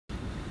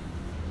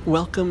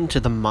Welcome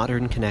to the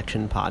Modern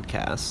Connection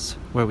Podcast,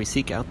 where we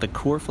seek out the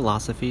core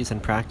philosophies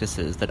and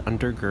practices that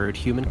undergird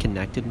human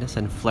connectedness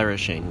and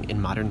flourishing in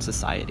modern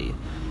society.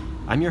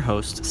 I'm your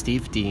host,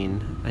 Steve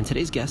Dean, and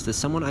today's guest is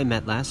someone I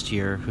met last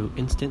year who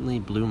instantly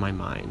blew my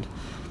mind.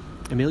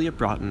 Amelia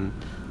Broughton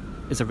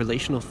is a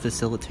relational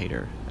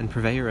facilitator and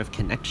purveyor of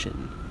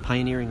connection,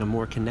 pioneering a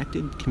more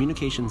connected,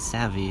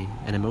 communication-savvy,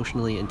 and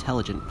emotionally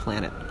intelligent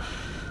planet.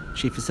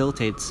 She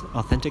facilitates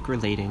authentic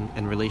relating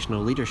and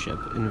relational leadership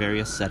in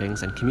various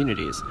settings and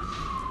communities.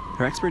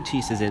 Her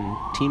expertise is in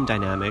team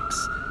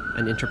dynamics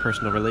and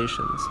interpersonal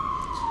relations.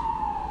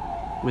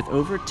 With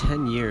over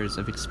 10 years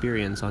of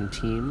experience on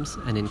teams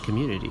and in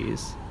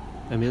communities,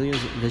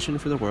 Amelia's vision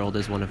for the world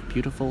is one of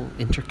beautiful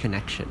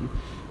interconnection,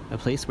 a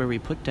place where we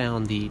put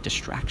down the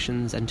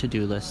distractions and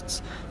to-do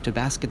lists to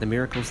bask in the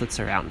miracles that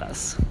surround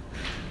us.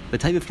 The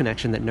type of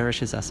connection that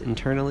nourishes us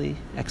internally,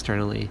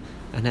 externally,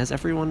 and has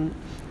everyone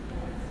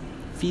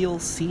feel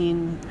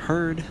seen,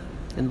 heard,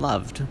 and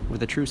loved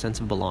with a true sense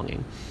of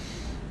belonging.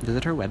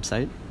 Visit her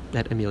website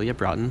at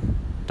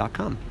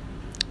ameliabroughton.com.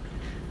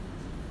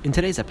 In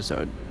today's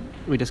episode,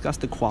 we discuss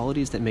the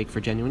qualities that make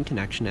for genuine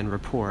connection and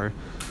rapport,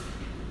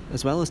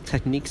 as well as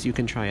techniques you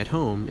can try at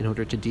home in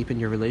order to deepen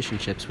your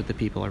relationships with the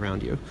people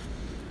around you.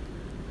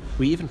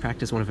 We even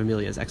practice one of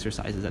Amelia's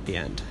exercises at the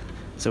end.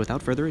 So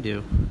without further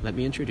ado, let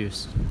me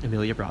introduce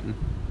Amelia Broughton.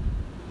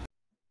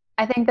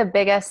 I think the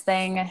biggest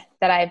thing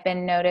that I've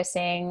been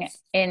noticing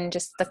in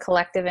just the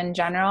collective in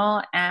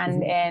general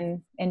and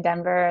in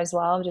Denver as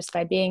well, just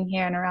by being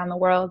here and around the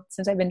world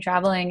since I've been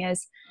traveling,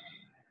 is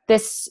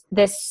this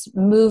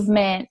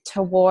movement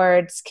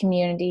towards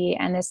community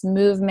and this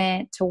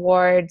movement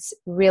towards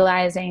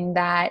realizing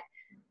that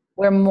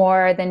we're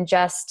more than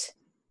just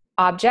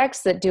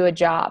objects that do a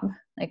job.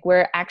 Like,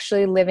 we're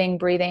actually living,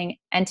 breathing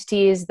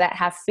entities that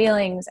have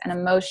feelings and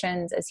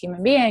emotions as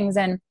human beings.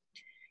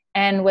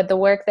 And with the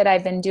work that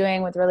I've been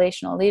doing with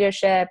relational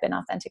leadership and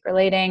authentic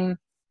relating,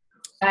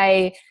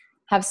 I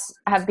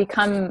have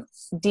become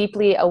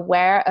deeply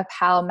aware of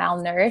how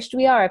malnourished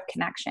we are of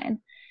connection.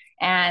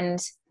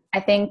 And I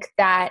think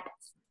that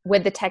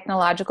with the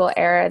technological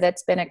era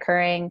that's been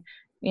occurring,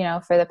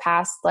 for the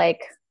past,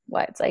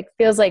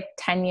 feels like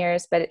 10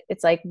 years, but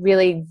it's like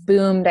really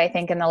boomed, I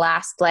think, in the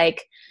last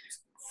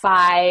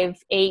 5-8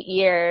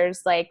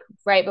 years, like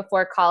right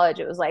before college,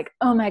 it was like,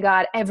 oh my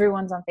God,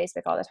 everyone's on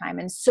Facebook all the time,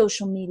 and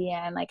social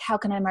media, and how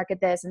can I market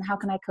this, and how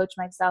can I coach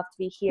myself to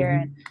be here,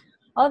 and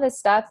all this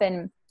stuff.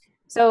 And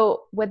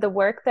so with the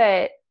work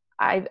that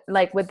I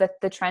with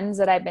the trends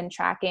that I've been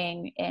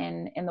tracking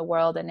in the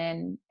world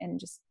and in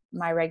just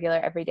my regular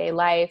everyday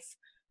life,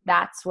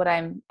 that's what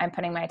I'm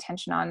putting my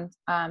attention on,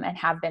 and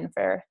have been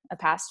for the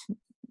past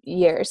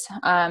years.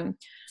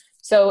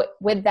 So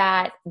with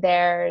that,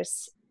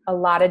 there's a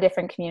lot of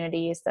different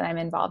communities that I'm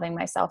involving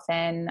myself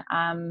in.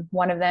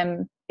 One of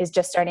them is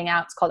just starting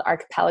out. It's called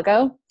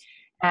Archipelago,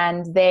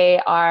 and they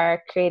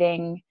are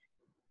creating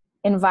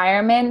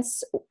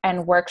environments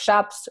and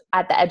workshops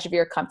at the edge of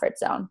your comfort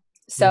zone.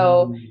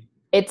 So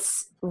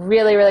it's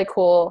really, really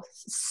cool.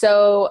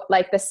 So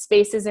the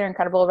spaces are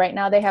incredible. Right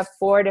now they have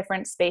 4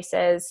 different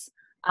spaces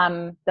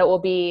that will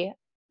be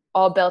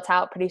all built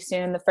out pretty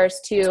soon. The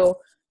first 2,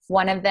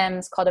 one of them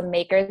is called a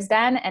maker's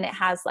den, and it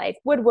has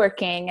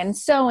woodworking and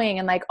sewing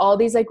and all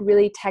these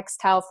really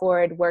textile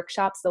forward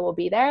workshops that will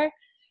be there.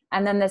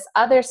 And then this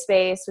other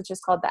space, which is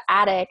called the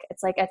attic,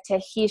 it's like a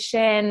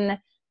Tahitian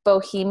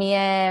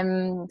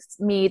bohemian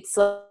meets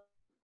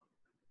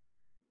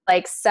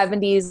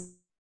 70s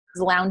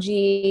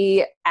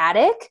loungy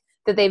attic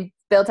that they've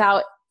built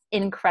out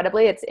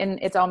incredibly.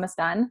 It's almost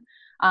done.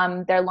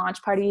 Their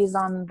launch party is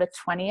on the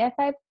 20th,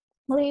 I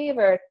believe,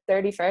 or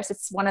 31st.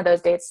 It's one of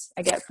those dates.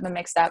 I get them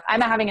mixed up.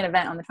 I'm having an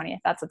event on the 20th.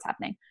 That's what's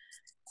happening.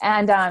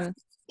 And can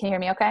you hear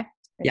me okay?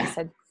 Yeah. You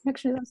said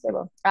connection is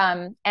unstable.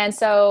 And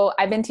so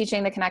I've been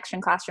teaching the connection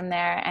classroom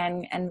there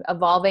and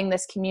evolving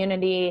this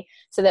community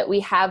so that we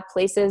have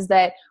places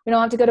that we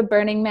don't have to go to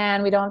Burning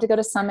Man. We don't have to go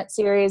to Summit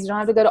Series. We don't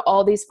have to go to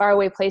all these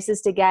faraway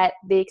places to get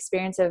the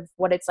experience of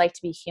what it's like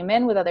to be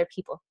human with other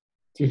people.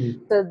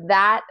 So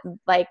that,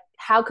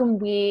 how can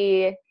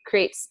we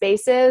create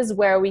spaces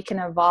where we can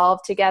evolve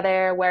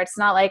together, where it's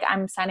not like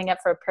I'm signing up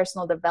for a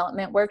personal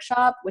development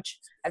workshop, which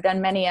I've done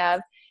many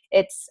of.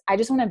 I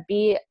just want to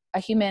be a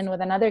human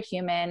with another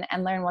human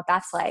and learn what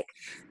that's like.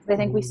 I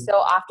think we so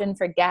often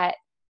forget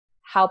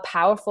how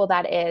powerful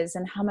that is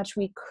and how much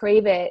we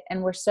crave it.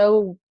 And we're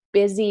so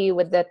busy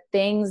with the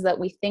things that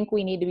we think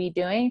we need to be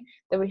doing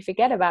that we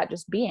forget about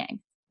just being.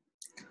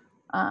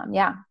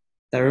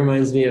 That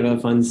reminds me of a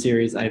fun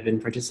series I've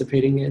been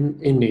participating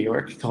in New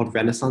York called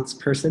Renaissance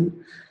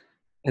Person.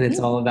 And it's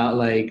all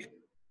about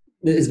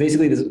it's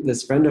basically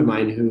this friend of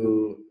mine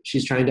who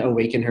she's trying to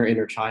awaken her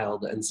inner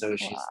child. And so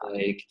she's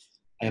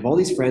I have all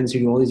these friends who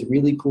do all these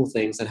really cool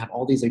things and have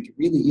all these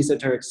really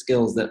esoteric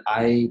skills that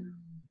I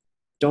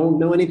don't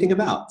know anything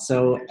about.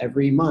 So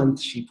every month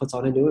she puts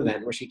on a new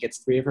event where she gets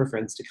 3 of her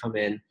friends to come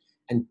in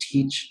and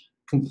teach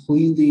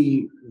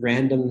completely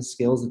random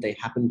skills that they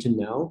happen to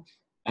know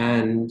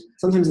And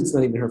sometimes it's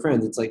not even her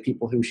friends. It's like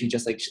people who she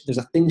just like, there's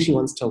a thing she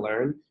wants to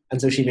learn.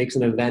 And so she makes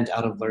an event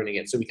out of learning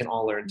it so we can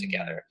all learn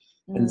together.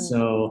 And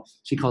so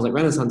she calls it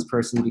Renaissance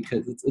person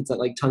because it's that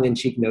like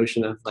tongue-in-cheek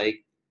notion of like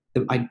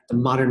the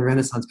modern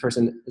Renaissance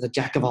person is a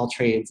jack of all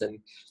trades and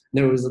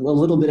knows a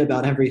little bit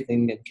about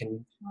everything and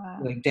can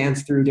like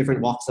dance through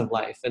different walks of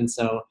life. And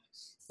so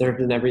there have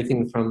been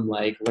everything from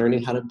like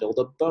learning how to build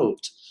a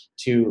boat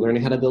to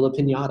learning how to build a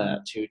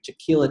piñata to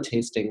tequila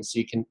tasting so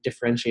you can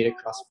differentiate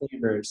across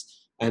flavors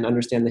and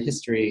understand the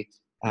history.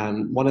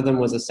 One of them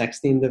was a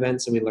sex-themed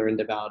event, so we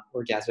learned about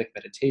orgasmic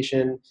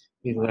meditation.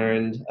 We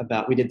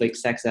did like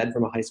sex ed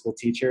from a high school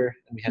teacher,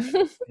 and we had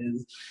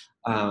quiz.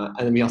 And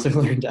then we also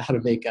learned how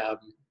to make,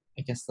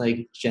 I guess,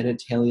 like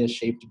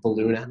genitalia-shaped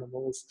balloon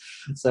animals.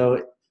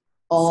 So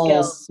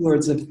all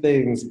sorts of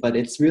things, but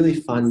it's really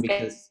fun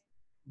because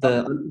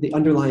the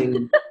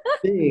underlying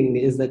thing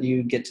is that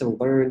you get to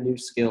learn new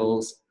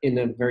skills in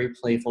a very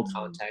playful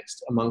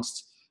context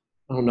amongst,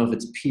 I don't know if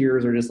it's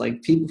peers or just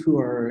like people who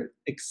are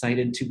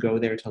excited to go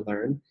there to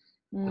learn.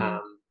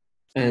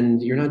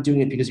 And you're not doing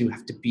it because you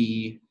have to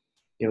be,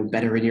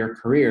 better in your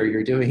career.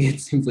 You're doing it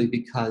simply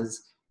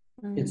because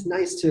it's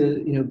nice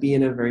to, be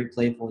in a very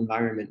playful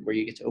environment where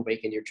you get to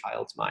awaken your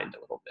child's mind a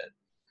little bit.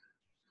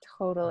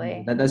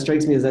 Totally. That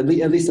strikes me as at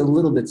least a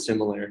little bit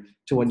similar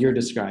to what you're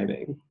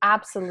describing.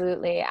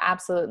 Absolutely.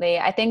 Absolutely.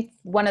 I think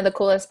one of the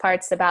coolest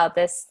parts about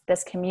this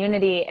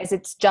community is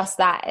it's just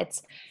that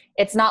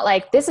it's not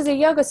like this is a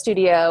yoga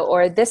studio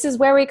or this is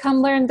where we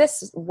come learn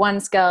this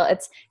one skill.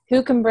 It's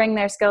who can bring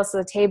their skills to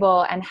the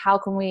table and how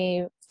can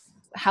we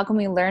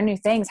learn new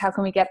things? How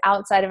can we get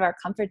outside of our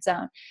comfort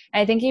zone?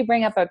 And I think you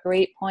bring up a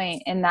great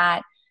point in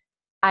that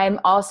I'm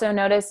also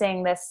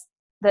noticing this,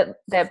 that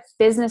the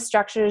business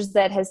structures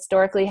that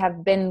historically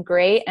have been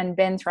great and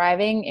been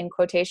thriving in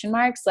quotation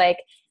marks, like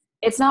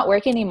it's not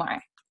working anymore.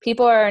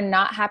 People are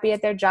not happy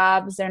at their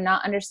jobs. They're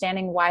not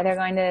understanding why they're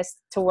going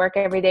to work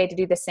every day to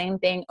do the same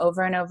thing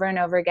over and over and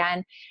over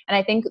again. And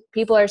I think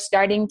people are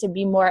starting to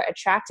be more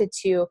attracted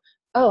to,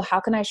 oh,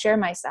 how can I share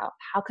myself?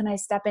 How can I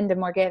step into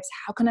more gifts?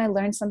 How can I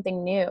learn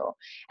something new?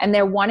 And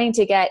they're wanting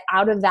to get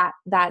out of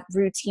that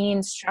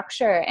routine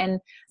structure.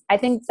 And I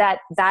think that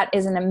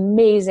is an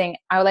amazing,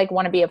 I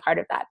want to be a part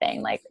of that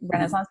thing. Like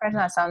Renaissance person,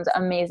 that sounds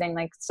amazing.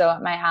 Like so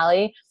up my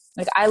alley.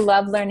 Like I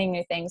love learning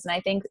new things. And I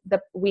think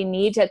that we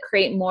need to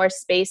create more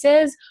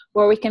spaces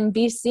where we can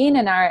be seen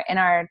in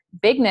our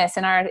bigness,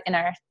 in our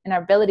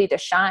ability to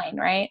shine.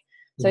 Right.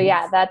 So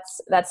yeah,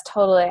 that's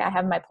totally, I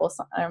have my pulse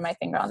or my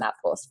finger on that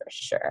pulse for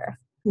sure.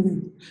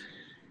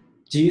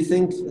 Do you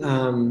think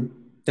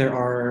there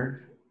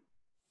are,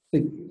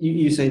 like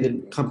you say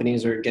that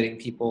companies are getting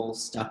people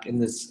stuck in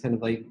this kind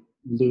of like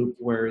loop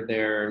where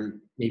they're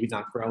maybe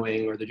not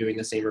growing or they're doing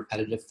the same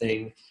repetitive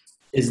thing?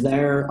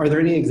 Are there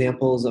any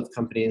examples of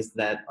companies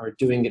that are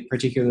doing it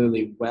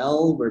particularly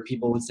well where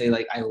people would say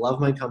like, I love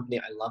my company,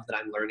 I love that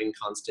I'm learning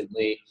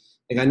constantly?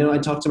 Like I know I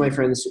talked to my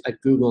friends at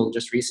Google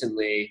just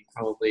recently,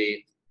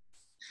 probably,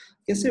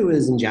 I guess it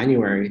was in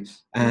January,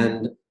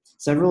 and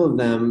several of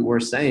them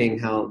were saying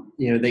how,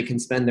 they can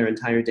spend their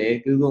entire day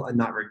at Google and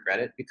not regret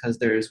it because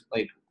there's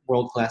like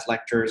world-class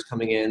lecturers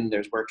coming in,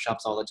 there's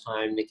workshops all the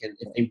time. If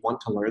they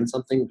want to learn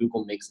something,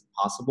 Google makes it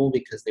possible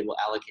because they will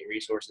allocate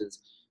resources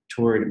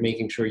toward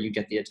making sure you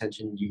get the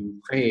attention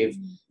you crave.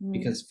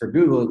 Because for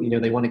Google,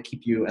 they want to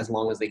keep you as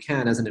long as they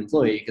can as an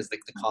employee, because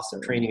like the cost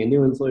of training a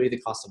new employee,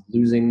 the cost of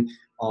losing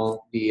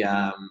all the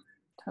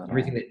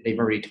everything that they've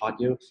already taught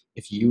you.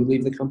 If you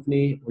leave the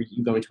company or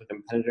you go into a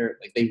competitor,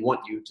 like they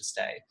want you to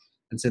stay.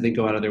 And so they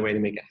go out of their way to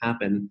make it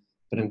happen.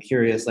 But I'm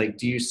curious, like,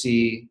 do you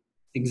see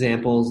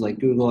examples like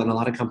Google and a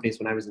lot of companies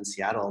when I was in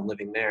Seattle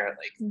living there,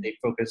 like they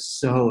focus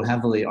so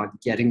heavily on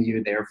getting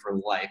you there for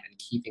life and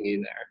keeping you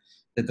there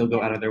that they'll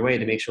go out of their way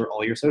to make sure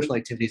all your social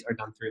activities are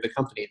done through the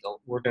company. They'll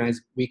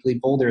organize weekly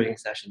bouldering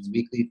sessions,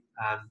 weekly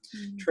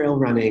trail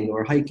running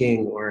or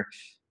hiking or,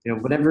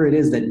 whatever it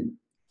is that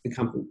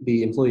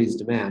the employees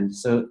demand.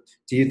 So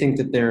do you think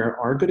that there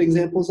are good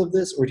examples of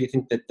this, or do you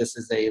think that this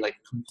is a like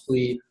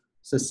complete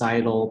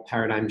societal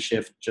paradigm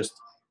shift just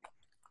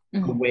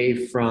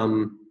away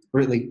from,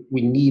 or like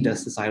we need a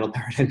societal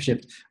paradigm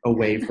shift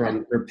away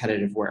from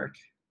repetitive work?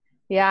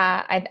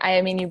 Yeah,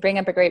 I mean, you bring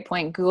up a great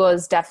point. Google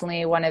is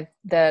definitely one of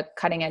the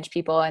cutting edge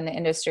people in the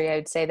industry, I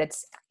would say,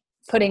 that's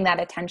putting that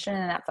attention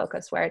and that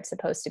focus where it's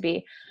supposed to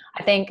be.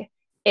 I think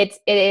it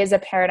is a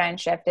paradigm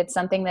shift. It's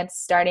something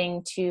that's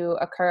starting to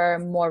occur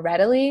more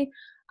readily.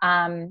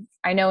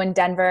 I know in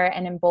Denver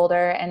and in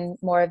Boulder and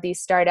more of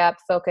these startup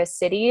focused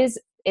cities,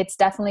 it's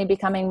definitely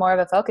becoming more of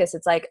a focus.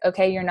 It's like,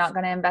 okay, you're not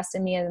going to invest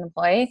in me as an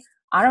employee.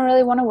 I don't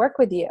really want to work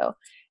with you.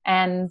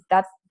 And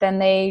then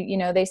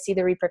they see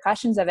the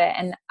repercussions of it.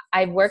 And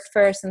I've worked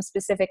for some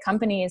specific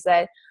companies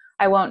that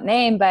I won't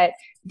name, but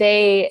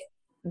they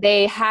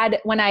had,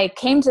 when I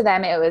came to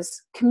them, it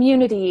was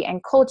community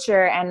and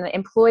culture and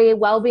employee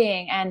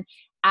well-being. And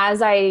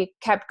as I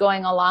kept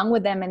going along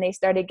with them and they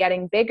started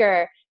getting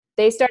bigger,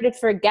 they started to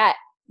forget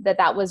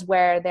that was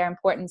where their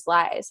importance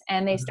lies.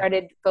 And they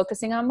started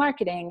focusing on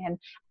marketing and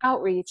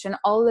outreach and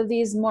all of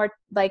these more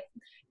like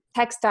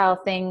textile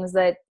things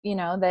that,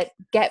 that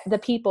get the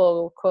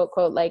people, quote,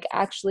 quote, like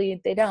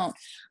actually they don't.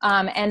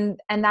 And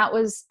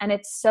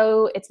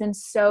it's been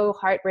so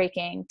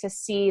heartbreaking to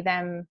see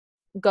them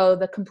go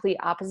the complete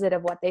opposite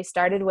of what they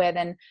started with.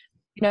 And,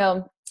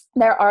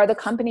 there are the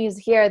companies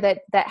here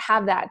that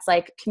have that. It's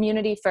like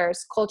community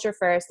first, culture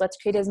first. Let's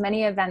create as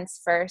many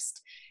events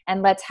first,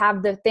 and let's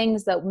have the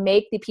things that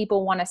make the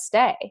people want to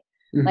stay.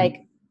 Mm-hmm.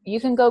 Like you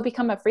can go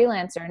become a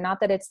freelancer. Not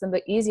that it's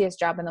the easiest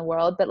job in the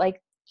world, but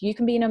like you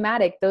can be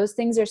nomadic. Those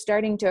things are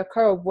starting to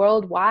occur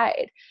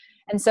worldwide.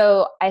 And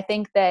so I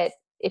think that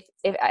if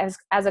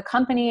as a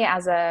company,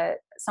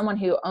 someone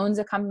who owns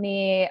a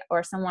company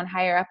or someone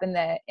higher up in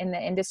the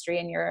industry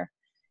in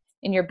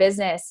your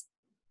business,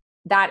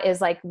 that is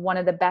like one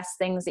of the best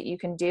things that you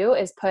can do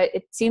is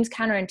it seems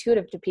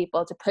counterintuitive to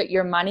people to put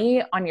your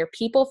money on your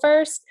people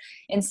first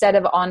instead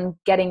of on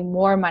getting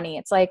more money.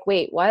 It's like,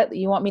 wait, what?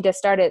 You want me to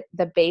start at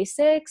the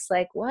basics?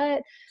 Like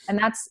what? And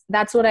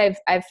that's what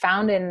I've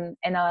found in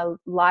a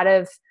lot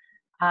of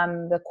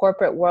the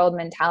corporate world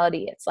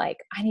mentality. It's like,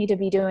 I need to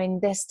be doing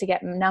this to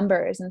get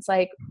numbers. And it's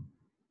like,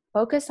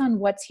 focus on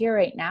what's here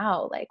right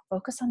now. Like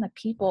focus on the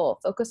people,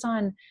 focus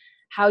on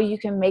how you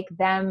can make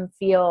them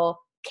feel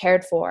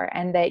cared for,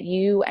 and that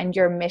you and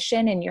your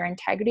mission and your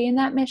integrity in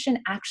that mission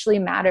actually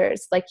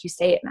matters like you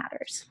say it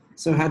matters.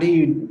 So how do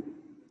you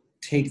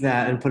take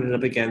that and put it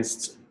up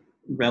against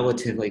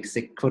relative, like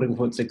quote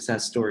unquote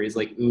success stories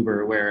like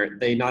Uber, where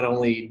they not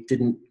only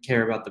didn't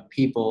care about the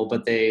people,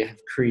 but they have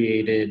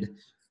created,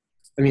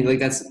 I mean, like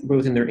that's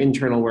both in their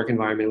internal work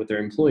environment with their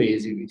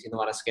employees. You've seen a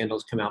lot of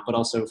scandals come out, but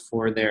also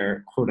for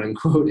their quote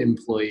unquote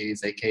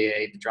employees,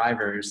 AKA the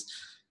drivers,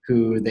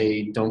 who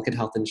they don't get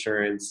health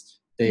insurance.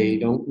 They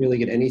don't really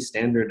get any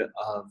standard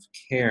of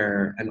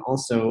care. And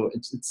also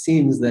it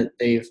seems that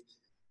they've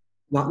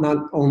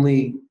not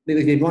only,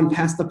 they've gone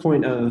past the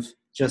point of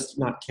just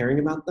not caring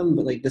about them,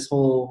 but like this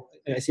whole,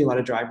 I see a lot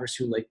of drivers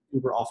who like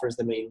Uber offers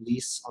them a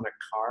lease on a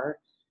car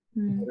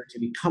in order to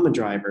become a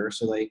driver.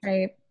 So like,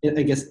 right.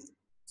 I guess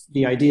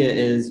the idea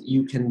is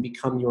you can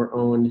become your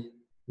own,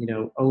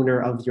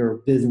 owner of your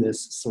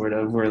business sort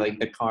of, where like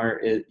the car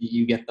is,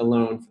 you get the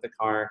loan for the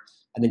car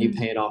and then you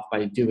pay it off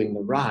by doing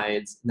the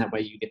rides. And that way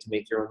you get to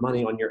make your own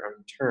money on your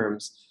own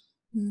terms.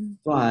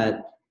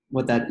 But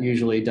what that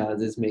usually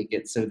does is make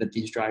it so that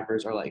these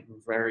drivers are like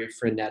very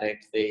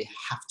frenetic. They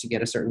have to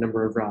get a certain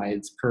number of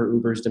rides per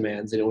Uber's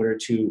demands in order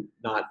to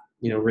not,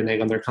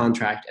 renege on their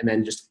contract and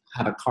then just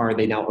have a car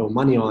they now owe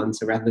money on.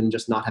 So rather than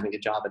just not having a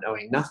job and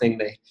owing nothing,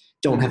 they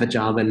don't have a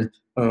job and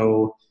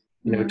owe,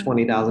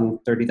 $20,000,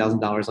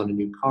 $30,000 on a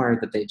new car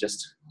that they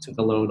just took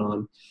a loan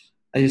on.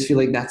 I just feel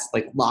like that's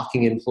like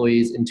locking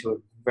employees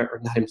into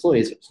not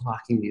employees, but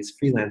locking these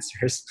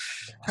freelancers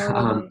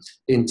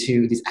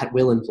into these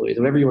at-will employees,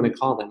 whatever you want to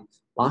call them,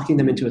 locking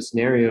them into a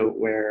scenario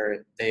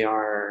where they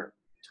are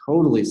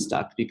totally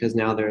stuck because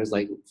now there's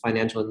like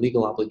financial and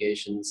legal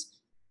obligations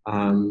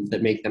that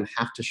make them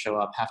have to show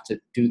up, have to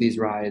do these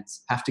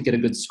rides, have to get a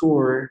good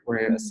score,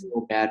 where a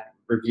single bad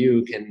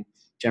review can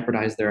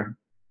jeopardize their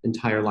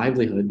entire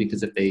livelihood.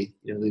 Because if they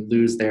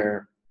lose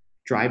their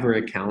driver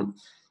account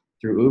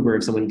through Uber,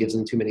 if someone gives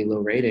them too many low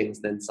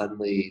ratings, then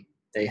suddenly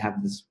they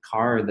have this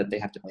car that they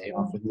have to pay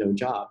off with no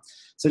job.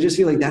 So I just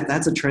feel like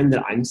that's a trend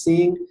that I'm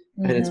seeing.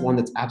 And it's one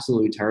that's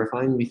absolutely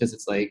terrifying, because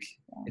it's like,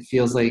 it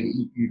feels like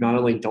you not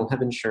only don't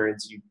have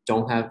insurance, you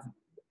don't have,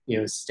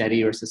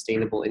 steady or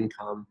sustainable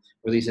income,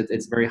 or at least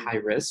it's very high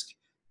risk,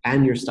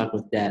 and you're stuck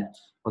with debt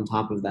on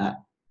top of that.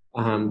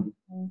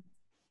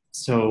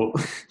 So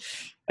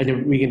I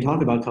know we can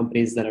talk about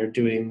companies that are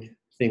doing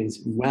things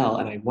well,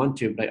 and I want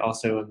to, but I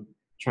also am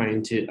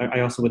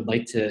I also would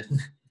like to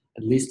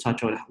at least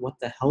touch on what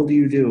the hell do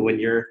you do when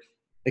you're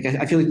like,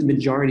 I feel like the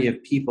majority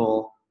of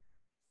people,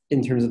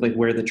 in terms of like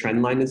where the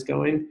trend line is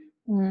going,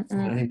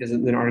 I think there's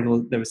an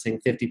article that was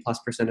saying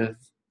 50+% of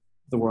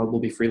the world will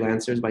be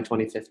freelancers by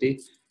 2050.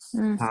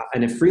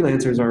 And if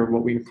freelancers are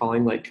what we're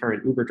calling like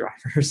current Uber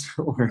drivers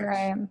or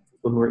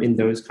people who are in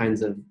those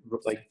kinds of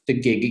like the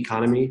gig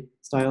economy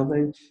style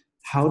thing,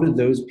 how do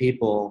those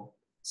people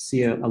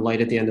see a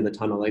light at the end of the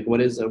tunnel? Like,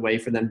 what is a way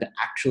for them to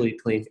actually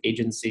claim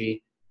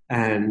agency,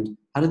 and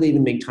how do they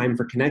even make time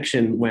for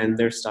connection when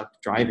they're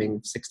stuck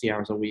driving 60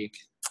 hours a week?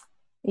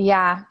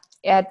 Yeah,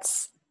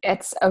 it's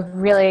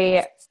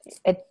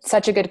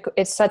such a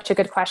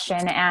good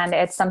question. And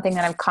it's something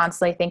that I'm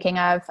constantly thinking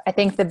of. I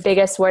think the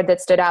biggest word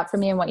that stood out for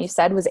me in what you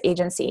said was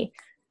agency.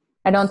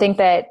 I don't think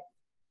that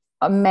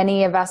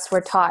many of us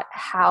were taught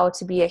how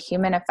to be a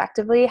human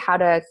effectively, how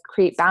to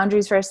create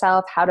boundaries for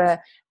ourselves, how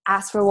to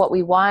ask for what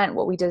we want,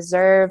 what we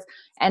deserve.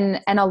 And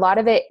a lot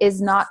of it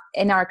is not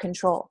in our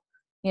control.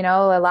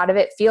 A lot of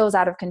it feels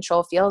out of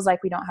control, feels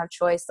like we don't have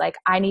choice. Like,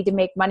 I need to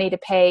make money to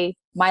pay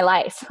my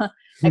life.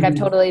 Like, I've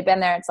totally been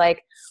there. It's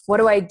like, what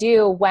do I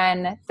do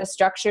when the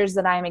structures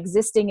that I'm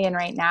existing in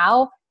right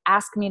now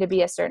ask me to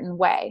be a certain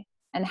way?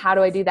 And how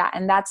do I do that?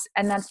 And that's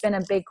been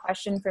a big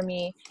question for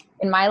me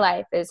in my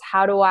life, is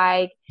how do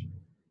I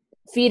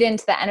feed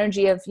into the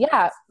energy of,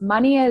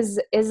 money is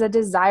a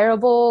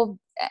desirable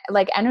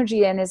like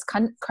energy in is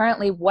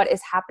currently what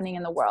is happening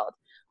in the world.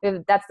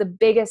 That's the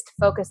biggest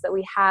focus that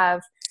we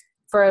have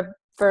for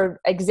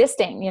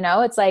existing.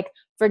 It's like,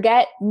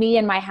 forget me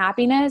and my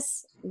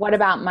happiness. What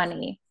about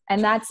money?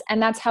 And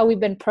that's how we've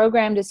been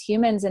programmed as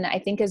humans. And I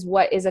think is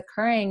what is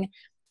occurring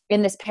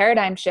in this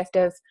paradigm shift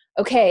of,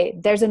 okay,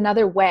 there's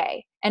another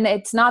way. And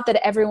it's not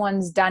that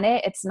everyone's done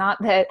it. It's not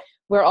that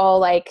we're all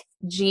like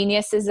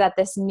geniuses at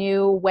this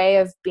new way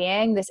of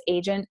being, this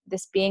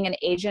being an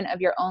agent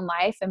of your own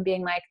life and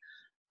being like,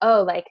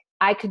 oh, like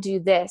I could do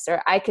this,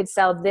 or I could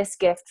sell this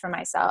gift for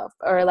myself,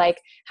 or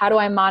like, how do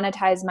I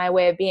monetize my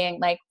way of being?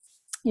 Like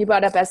you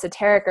brought up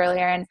esoteric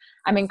earlier, and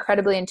I'm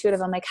incredibly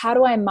intuitive. I'm like, how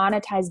do I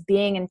monetize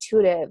being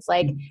intuitive?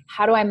 Like,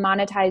 how do I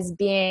monetize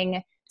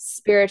being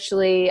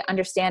spiritually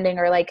understanding,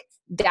 or like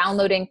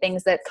downloading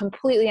things that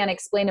completely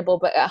unexplainable,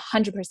 but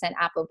 100%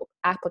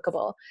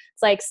 applicable.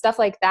 It's like stuff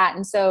like that.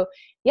 And so,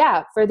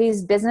 yeah, for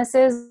these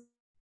businesses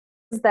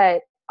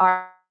that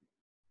are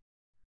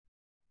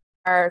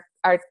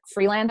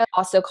freelance,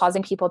 also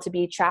causing people to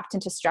be trapped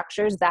into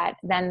structures that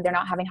then they're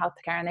not having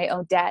healthcare and they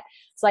owe debt.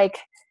 It's like,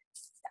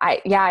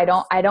 I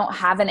don't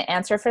have an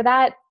answer for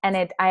that.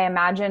 And I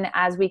imagine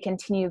as we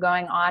continue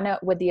going on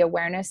with the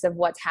awareness of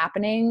what's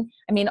happening,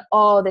 I mean,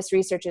 all this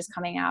research is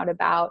coming out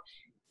about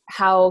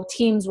how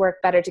teams work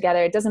better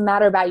together. It doesn't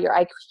matter about your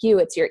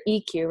IQ, it's your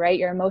EQ, right?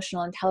 Your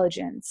emotional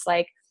intelligence,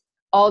 like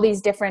all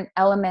these different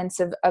elements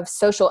of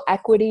social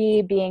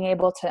equity, being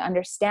able to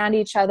understand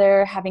each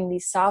other, having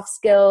these soft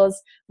skills,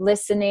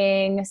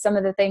 listening, some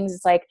of the things,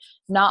 it's like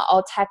not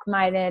all tech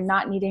minded,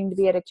 not needing to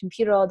be at a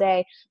computer all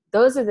day.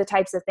 Those are the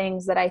types of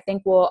things that I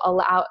think will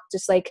allow,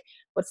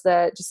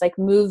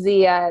 move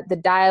the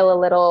dial a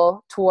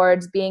little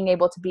towards being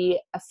able to be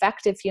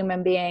effective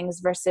human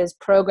beings versus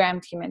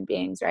programmed human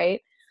beings, right?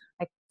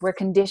 Like we're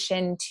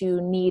conditioned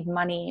to need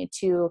money,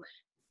 to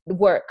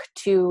work,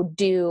 to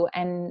do.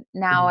 And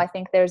now I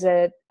think there's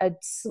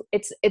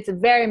it's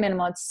very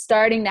minimal. It's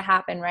starting to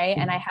happen, right?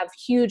 And I have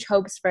huge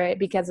hopes for it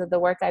because of the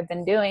work I've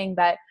been doing.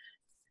 But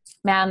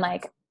man,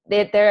 like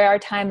there are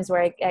times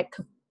where I get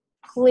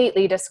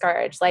completely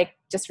discouraged. Like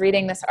just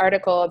reading this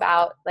article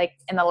about like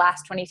in the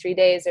last 23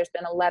 days, there's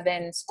been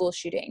 11 school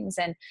shootings,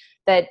 and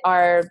that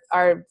our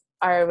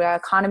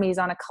economy is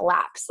on a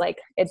collapse. Like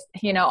it's,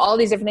 all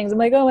these different things. I'm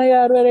like, oh my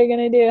God, what are you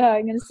going to do? How are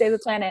you going to save the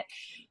planet?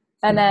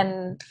 And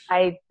then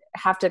I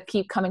have to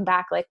keep coming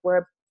back. Like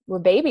we're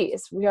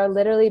babies. We are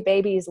literally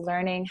babies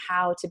learning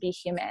how to be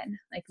human.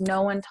 Like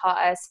no one taught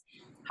us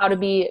how to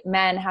be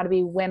men, how to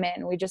be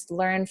women. We just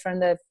learned from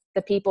the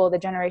people, the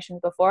generations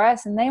before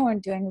us, and they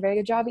weren't doing a very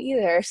good job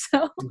either.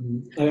 So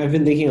I've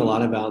been thinking a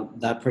lot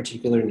about that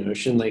particular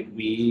notion. Like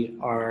we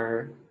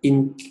are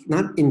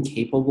not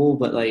incapable,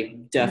 but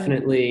like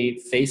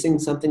definitely facing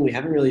something we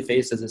haven't really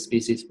faced as a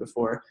species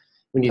before.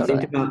 When you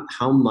think about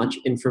how much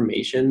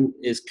information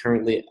is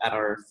currently at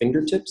our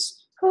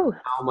fingertips,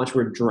 how much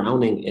we're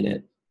drowning in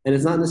it. And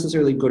it's not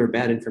necessarily good or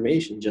bad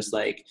information. Just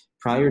like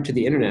prior to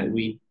the internet,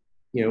 we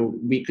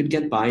could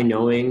get by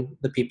knowing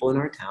the people in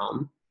our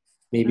town,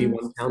 maybe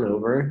one town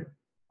over,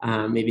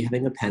 maybe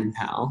having a pen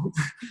pal.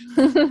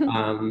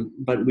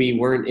 But we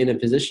weren't in a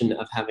position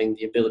of having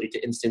the ability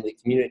to instantly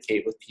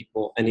communicate with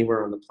people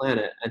anywhere on the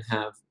planet and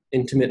have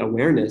intimate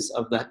awareness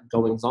of that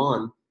goings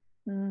on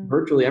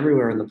virtually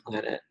everywhere on the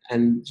planet.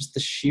 And just the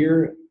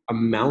sheer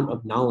amount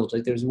of knowledge,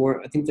 like there's more,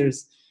 I think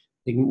there's,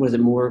 like, was it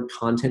more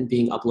content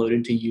being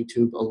uploaded to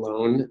YouTube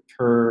alone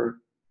per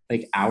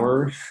like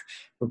hour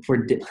or per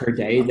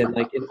day than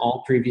like in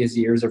all previous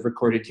years of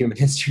recorded human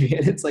history.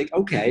 And it's like,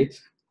 okay,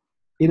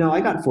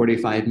 I got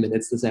 45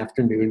 minutes this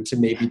afternoon to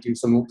maybe do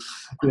some,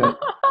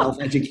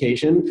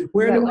 self-education.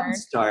 Where do I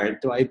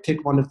start? Do I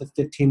pick one of the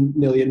 15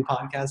 million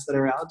podcasts that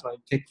are out? Do I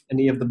pick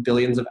any of the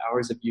billions of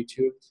hours of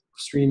YouTube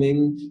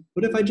streaming?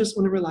 What if I just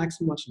want to relax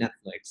and watch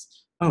Netflix?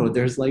 Oh,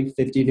 there's like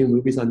 50 new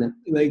movies on Netflix.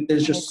 Like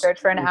there's just search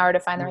for an hour to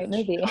find the right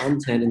movie.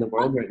 Content in the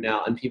world right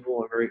now, and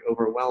people are very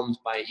overwhelmed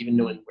by even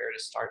knowing where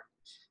to start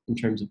in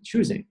terms of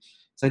choosing.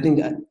 So I think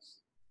that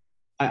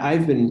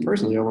I've been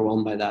personally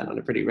overwhelmed by that on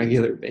a pretty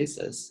regular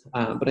basis.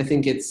 But I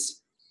think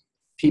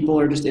people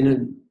are just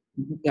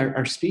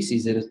our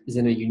species is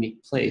in a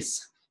unique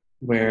place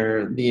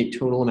where the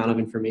total amount of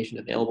information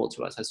available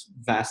to us has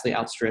vastly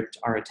outstripped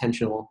our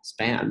attentional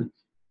span.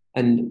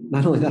 And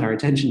not only that, our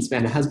attention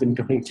span has been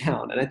going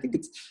down. And I think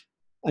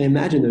I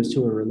imagine those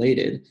two are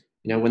related.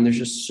 When there's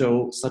just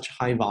such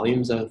high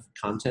volumes of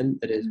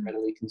content that is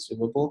readily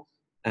consumable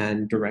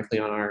and directly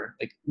on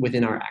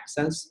within our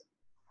access,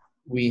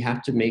 we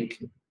have to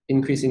make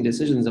increasing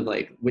decisions of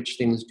like, which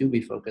things do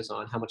we focus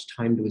on? How much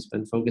time do we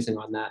spend focusing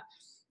on that?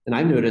 And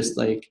I've noticed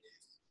like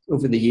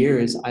over the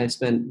years, I've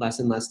spent less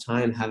and less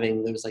time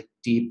having those like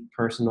deep,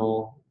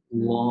 personal,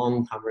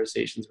 long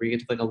conversations where you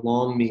get to like a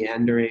long,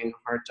 meandering,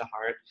 heart to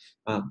heart.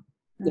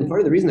 And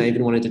part of the reason I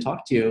even wanted to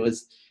talk to you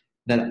is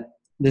that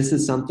this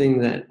is something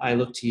that I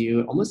look to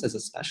you almost as a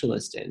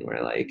specialist in,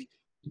 where like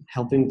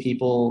helping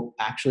people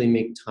actually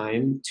make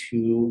time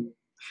to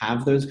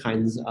have those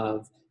kinds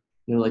of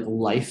like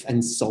life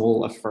and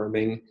soul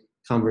affirming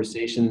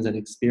conversations and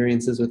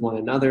experiences with one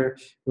another,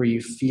 where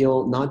you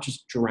feel not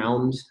just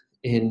drowned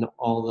in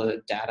all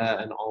the data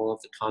and all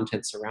of the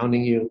content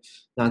surrounding you,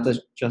 not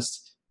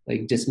just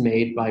like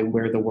dismayed by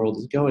where the world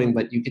is going,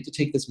 but you get to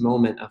take this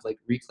moment of like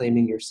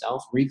reclaiming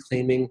yourself,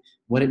 reclaiming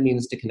what it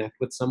means to connect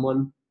with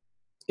someone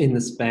in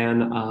the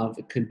span of,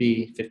 it could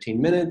be 15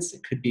 minutes,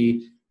 it could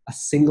be a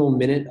single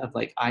minute of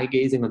like eye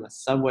gazing on the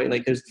subway.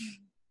 Like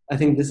I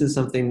think this is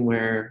something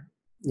where,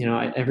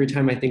 every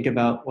time I think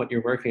about what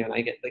you're working on,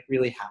 I get like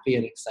really happy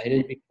and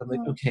excited, because I'm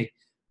like, okay,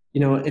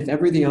 if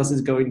everything else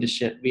is going to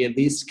shit, we at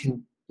least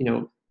can,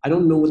 I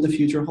don't know what the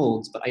future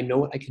holds, but I know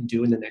what I can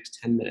do in the next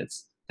 10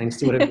 minutes, thanks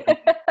to what everybody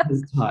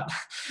has taught.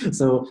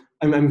 So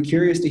I'm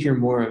curious to hear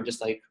more of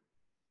just like,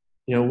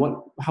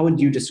 how would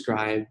you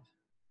describe,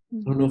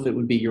 I don't know if it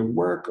would be your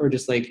work or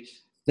just like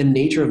the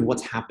nature of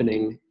what's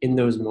happening in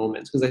those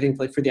moments. Because I think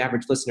like for the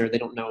average listener, they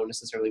don't know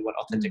necessarily what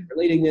authentic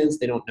relating is.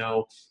 They don't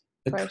know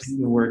the kind of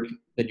work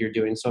that you're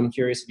doing. So I'm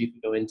curious if you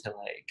could go into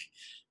like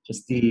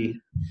just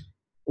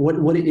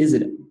what is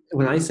it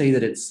when I say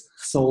that it's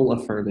soul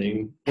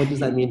affirming, what does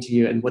that mean to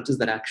you? And what does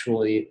that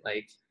actually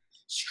like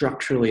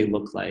structurally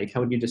look like?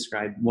 How would you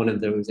describe one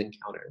of those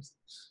encounters?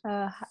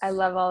 I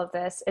love all of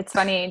this. It's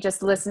funny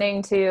just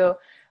listening to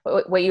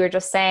what you were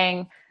just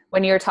saying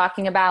when you were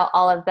talking about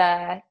all of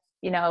the,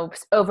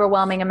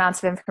 overwhelming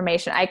amounts of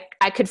information.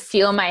 I could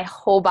feel my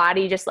whole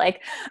body just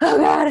like, oh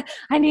God,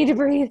 I need to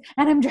breathe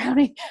and I'm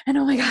drowning and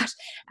oh my gosh.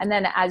 And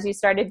then as you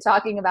started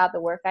talking about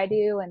the work I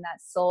do and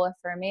that soul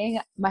affirming,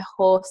 my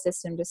whole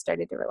system just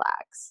started to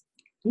relax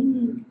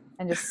and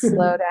just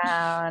slow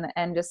down.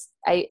 And just,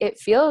 it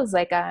feels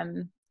like,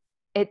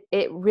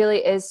 it really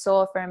is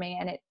soul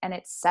affirming, and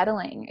it's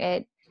settling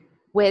it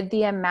with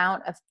the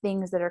amount of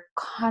things that are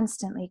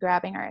constantly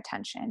grabbing our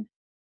attention.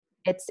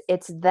 It's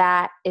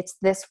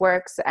this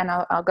works, and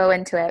I'll go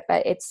into it,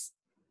 but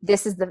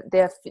this is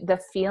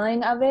the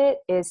feeling of it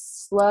is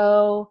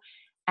slow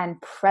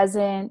and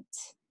present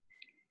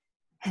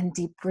and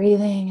deep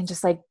breathing and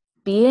just like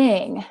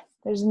being.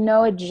 There's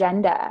no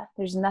agenda.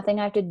 There's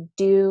nothing I have to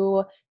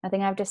do,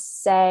 nothing I have to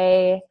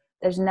say.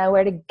 There's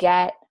nowhere to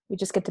get. We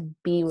just get to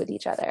be with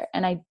each other.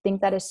 And I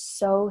think that is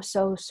so,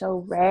 so,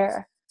 so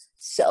rare.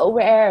 So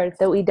rare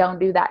that we don't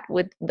do that.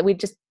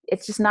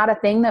 It's just not a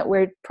thing that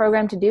we're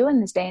programmed to do in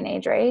this day and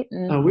age, right?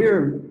 And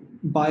we're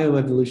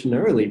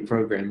bioevolutionarily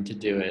programmed to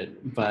do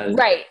it, but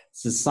right.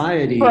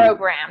 Society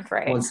programmed,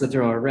 right, wants to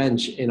throw a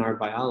wrench in our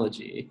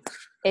biology.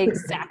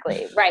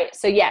 Exactly. Right.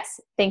 So yes,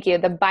 thank you.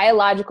 The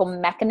biological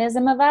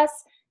mechanism of us,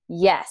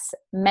 yes,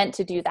 meant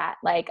to do that.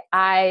 Like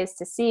eyes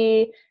to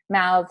see,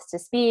 mouths to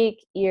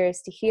speak,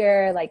 ears to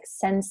hear, like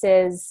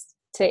senses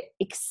to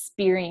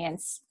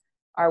experience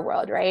our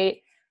world, right?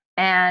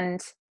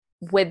 And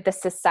with the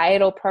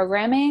societal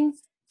programming,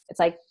 it's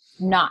like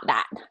not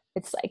that.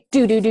 It's like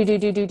do.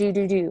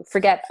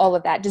 Forget all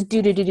of that. Just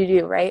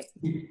do, right?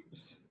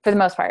 For the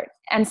most part.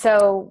 And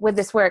so with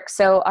this work,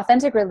 so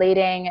authentic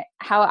relating,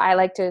 how I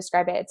like to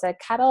describe it, it's a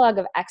catalog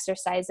of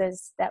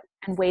exercises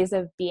and ways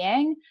of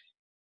being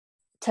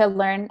to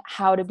learn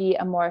how to be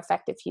a more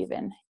effective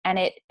human.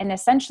 And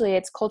essentially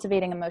it's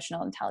cultivating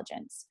emotional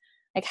intelligence.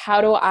 Like,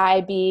 how do I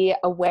be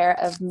aware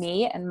of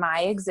me and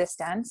my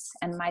existence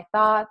and my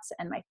thoughts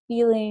and my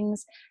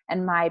feelings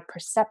and my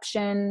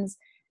perceptions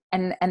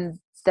and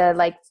the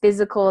like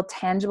physical,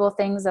 tangible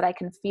things that I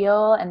can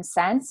feel and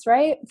sense,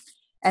 right?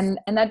 And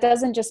that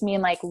doesn't just mean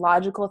like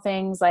logical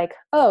things like,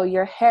 oh,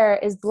 your hair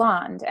is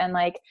blonde and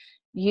like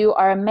you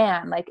are a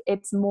man. Like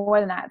it's more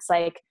than that. It's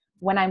like,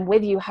 when I'm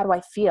with you, how do I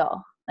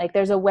feel? Like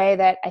there's a way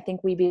that I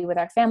think we be with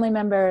our family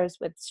members,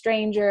 with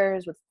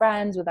strangers, with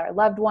friends, with our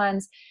loved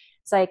ones.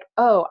 It's like,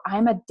 oh,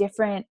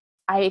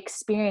 I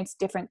experience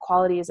different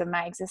qualities of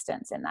my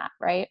existence in that,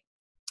 right?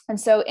 And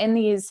so in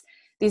these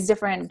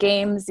different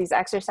games, these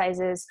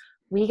exercises,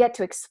 we get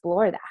to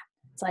explore that.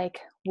 It's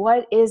like,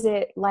 what is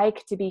it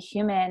like to be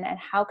human, and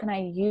how can I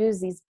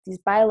use these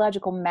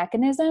biological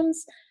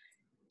mechanisms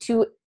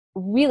to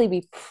really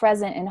be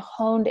present and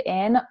honed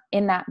in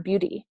that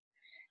beauty?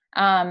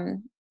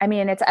 I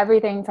mean, it's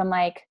everything from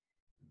like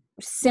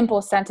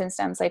simple sentence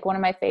stems. Like one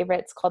of my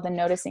favorites called the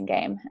noticing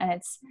game. And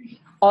it's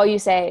all you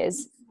say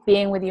is,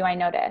 being with you, I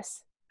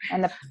notice.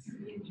 And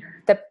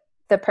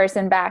the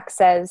person back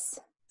says,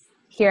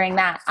 hearing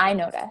that, I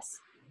notice.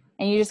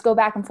 And you just go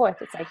back and forth.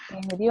 It's like,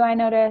 being with you, I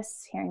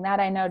notice. Hearing that,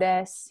 I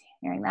notice.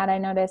 Hearing that, I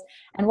notice.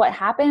 And what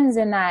happens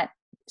in that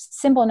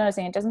simple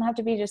noticing, it doesn't have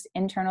to be just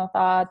internal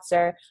thoughts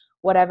or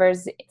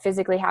whatever's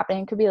physically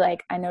happening. It could be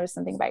like, I noticed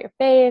something about your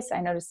face.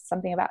 I noticed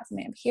something about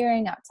something I'm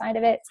hearing outside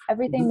of it. It's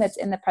everything that's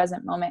in the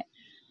present moment.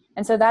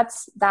 And so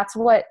that's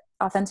what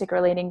authentic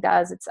relating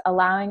does. It's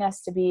allowing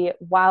us to be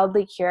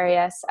wildly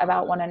curious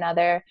about one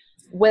another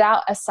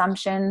without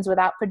assumptions,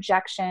 without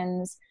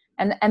projections.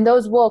 And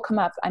those will come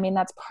up. I mean,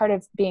 that's part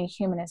of being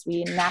human, is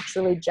we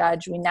naturally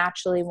judge. We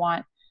naturally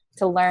want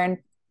to learn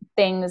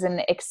things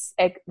and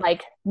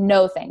like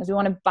know things. We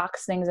want to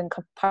box things and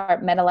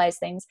compartmentalize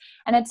things.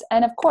 And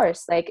of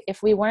course, like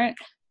if we weren't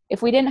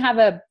if we didn't have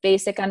a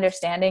basic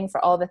understanding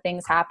for all the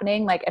things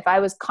happening, like if I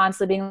was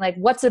constantly being like,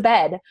 what's a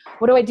bed?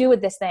 What do I do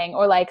with this thing?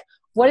 Or like,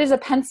 what is a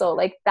pencil?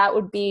 Like that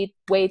would be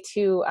way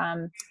too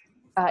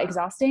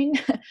exhausting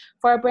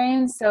for our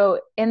brains.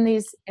 So in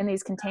these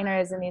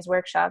containers, in these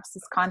workshops,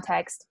 this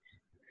context,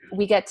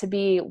 we get to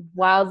be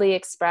wildly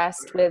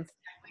expressed with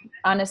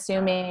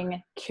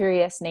unassuming,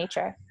 curious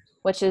nature,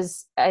 which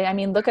is, I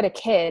mean, look at a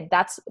kid.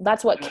 That's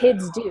what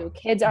kids do.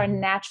 Kids are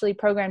naturally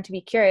programmed to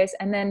be curious.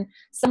 And then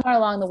somewhere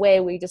along the way,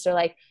 we just are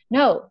like,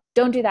 no,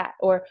 don't do that.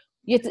 Or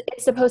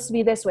it's supposed to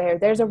be this way, or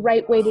there's a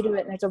right way to do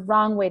it and there's a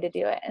wrong way to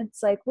do it. And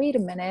it's like, wait a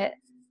minute.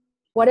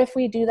 What if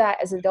we do that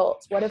as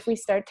adults? What if we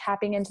start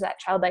tapping into that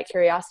childlike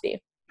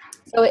curiosity?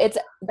 So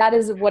that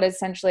is what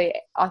essentially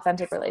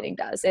authentic relating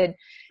does.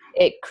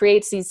 It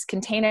creates these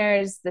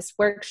containers, this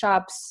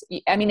workshops.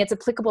 I mean, it's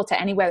applicable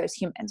to anywhere there's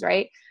humans,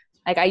 right?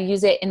 Like I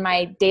use it in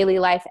my daily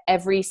life,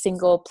 every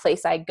single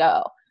place I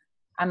go.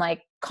 I'm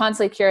like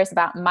constantly curious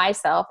about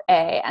myself,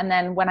 and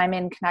then when I'm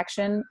in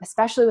connection,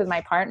 especially with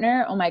my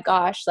partner, oh my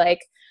gosh, like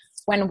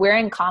when we're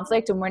in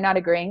conflict and we're not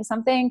agreeing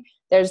something,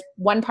 there's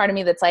one part of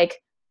me that's like,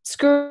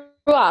 screw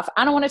off.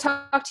 I don't want to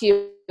talk to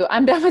you.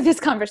 I'm done with this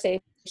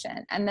conversation.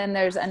 And then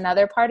there's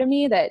another part of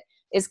me that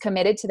is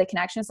committed to the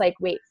connection. It's like,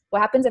 wait,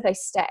 what happens if I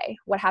stay?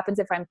 What happens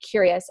if I'm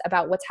curious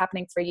about what's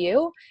happening for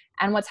you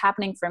and what's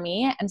happening for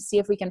me, and see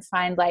if we can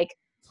find like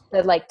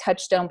the like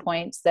touchstone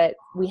points that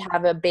we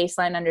have a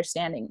baseline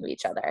understanding of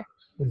each other.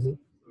 Mm-hmm.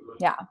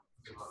 Yeah.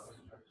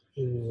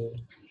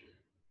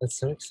 That's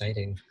so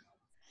exciting.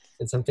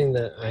 It's something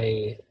that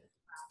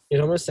it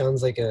almost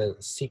sounds like a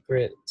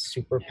secret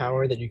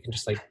superpower that you can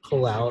just like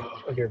pull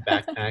out of your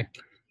backpack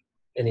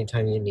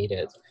anytime you need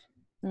it.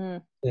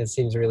 And it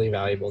seems really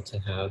valuable to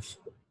have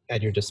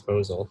at your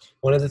disposal.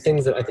 One of the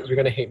things that I think you're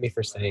going to hate me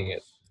for saying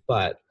it,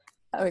 but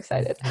I'm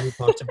excited. You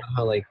talked about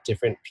how like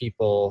different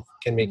people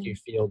can make you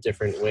feel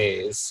different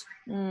ways.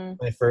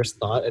 My first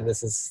thought, and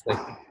this is like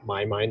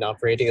my mind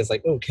operating, is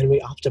like, oh, can we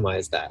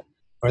optimize that?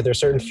 Are there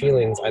certain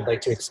feelings I'd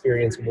like to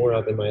experience more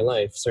of in my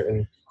life?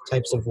 Certain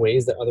types of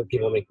ways that other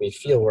people make me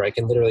feel, where I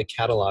can literally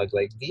catalog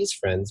like, these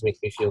friends make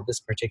me feel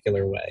this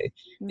particular way.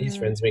 These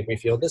friends make me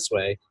feel this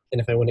way. And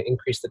if I want to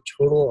increase the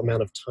total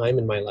amount of time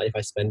in my life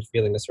I spend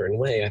feeling a certain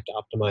way, I have to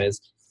optimize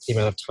the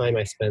amount of time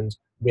I spend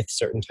with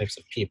certain types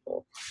of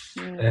people.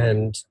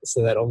 And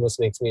so that almost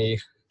makes me,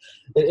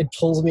 it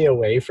pulls me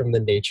away from the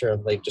nature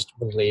of like just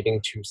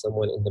relating to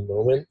someone in the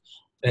moment,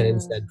 and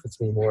instead puts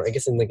me more, I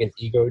guess, in like an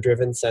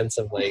ego-driven sense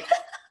of like,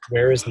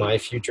 where is my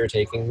future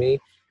taking me?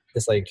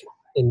 This like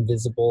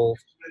invisible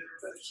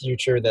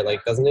future that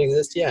like doesn't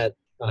exist yet.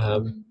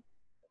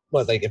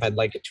 But like if I'd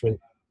like it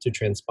to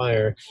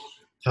transpire,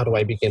 how do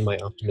I begin my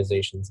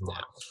optimizations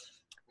now?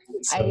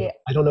 So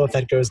I don't know if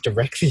that goes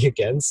directly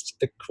against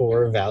the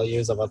core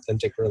values of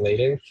authentic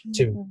relating,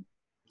 to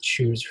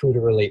choose who to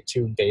relate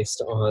to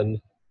based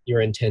on your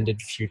intended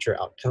future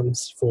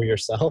outcomes for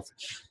yourself.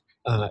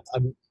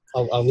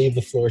 I'll leave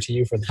the floor to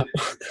you for that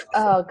one.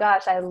 Oh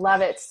gosh, I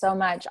love it so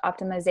much.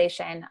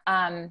 Optimization.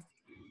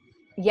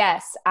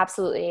 Yes,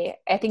 absolutely.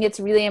 I think it's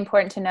really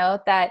important to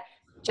note that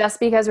just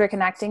because we're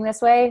connecting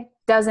this way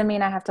doesn't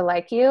mean I have to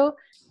like you,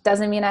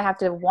 doesn't mean I have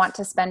to want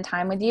to spend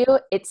time with you.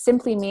 It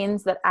simply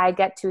means that I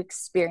get to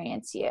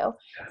experience you.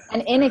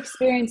 And in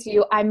experience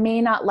you, I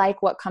may not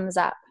like what comes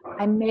up.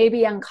 I may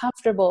be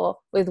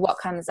uncomfortable with what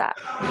comes up.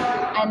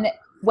 And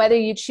whether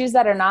you choose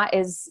that or not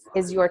is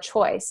your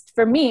choice.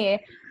 For me,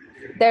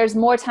 there's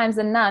more times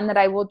than none that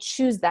I will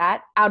choose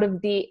that out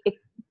of the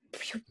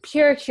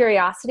pure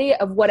curiosity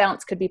of what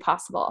else could be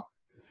possible.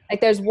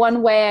 Like there's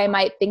one way I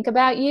might think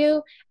about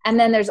you, and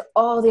then there's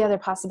all the other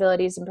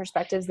possibilities and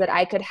perspectives that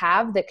I could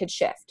have that could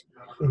shift.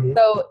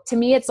 So to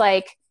me, it's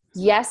like,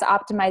 yes,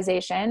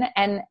 optimization.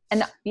 And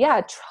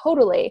yeah,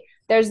 totally.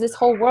 There's this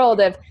whole world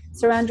of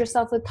surround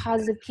yourself with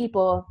positive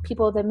people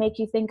that make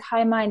you think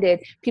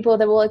high-minded, people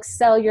that will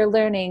excel your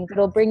learning,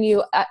 that'll bring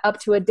you up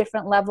to a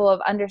different level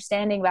of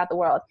understanding about the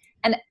world.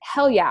 And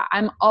hell yeah,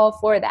 I'm all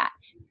for that.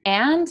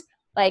 And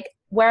like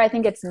where I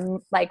think it's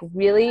like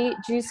really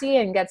juicy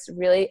and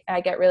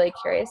I get really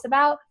curious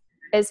about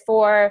is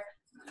for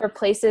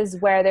places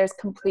where there's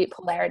complete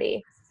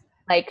polarity.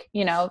 Like,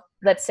 you know,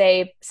 let's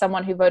say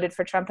someone who voted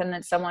for Trump and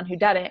then someone who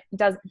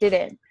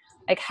didn't.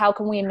 Like, how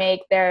can we make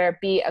there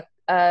be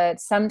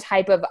some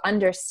type of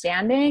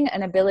understanding,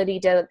 an ability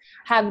to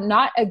have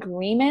not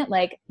agreement,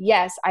 like,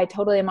 yes, I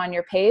totally am on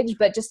your page,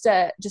 but just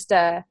a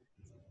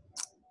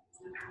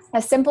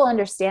simple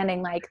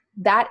understanding, like,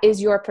 that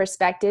is your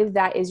perspective,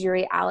 that is your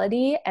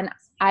reality, and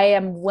I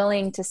am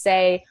willing to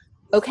say,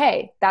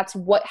 okay, that's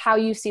how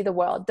you see the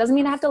world. Doesn't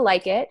mean I have to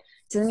like it.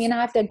 Doesn't mean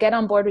I have to get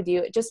on board with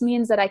you. It just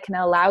means that I can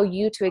allow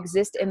you to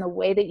exist in the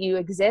way that you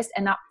exist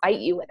and not fight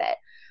you with it.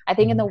 I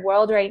think in the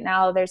world right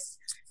now,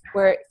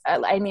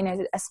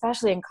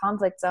 especially in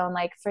conflict zone,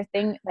 like for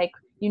things like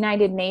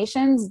United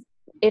Nations,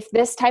 if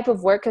this type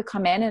of work could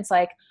come in, it's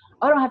like,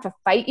 I don't have to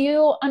fight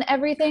you on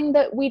everything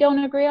that we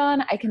don't agree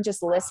on. I can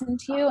just listen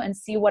to you and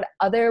see what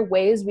other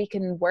ways we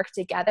can work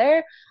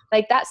together.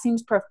 Like that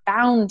seems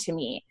profound to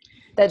me,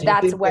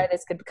 that's where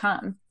this could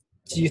come.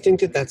 Do you think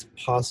that that's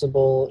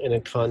possible in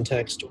a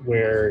context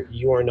where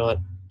you are not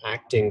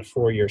acting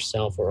for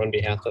yourself or on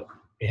behalf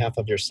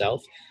of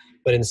yourself,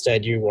 but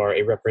instead you are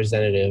a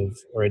representative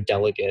or a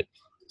delegate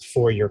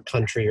for your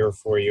country or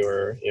for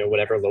your,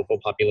 whatever local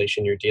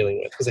population you're dealing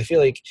with? Because I feel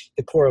like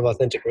the core of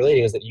authentic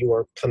relating is that you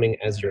are coming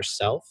as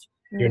yourself.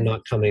 You're Mm.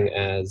 not coming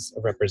as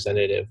a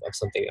representative of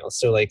something else.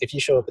 So like if you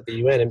show up at the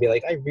UN and be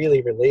like, I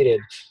really related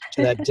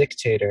to that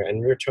dictator and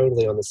we're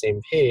totally on the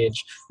same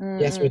page.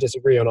 Yes, we Mm-mm.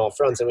 disagree on all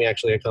fronts, and we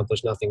actually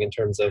accomplish nothing in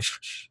terms of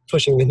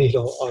pushing the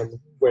needle on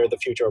where the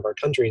future of our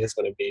country is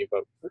going to be.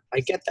 But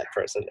I get that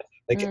person.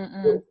 Like,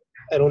 Mm-mm.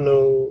 I don't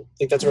know.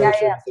 Like, that's where I'm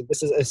Yeah, yeah.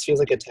 curious. Like, this feels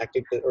like a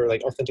tactic that, or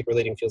like authentic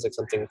relating feels like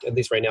something, at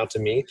least right now to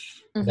me,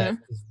 that Mm-hmm.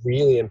 is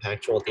really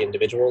impactful at the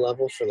individual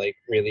level for like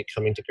really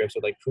coming to grips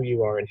with like who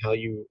you are and how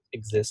you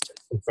exist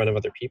in front of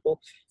other people.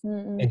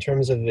 Mm-mm. In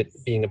terms of it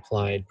being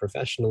applied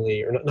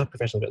professionally, or not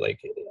professionally, but like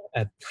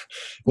at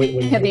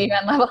At the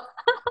UN level.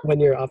 when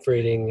you're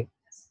operating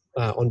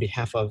on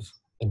behalf of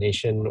a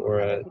nation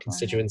or Other a people, yeah.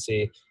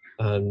 constituency,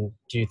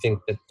 do you think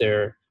that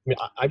they're, I mean,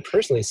 I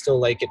personally still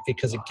like it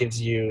because it gives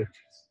you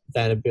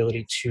that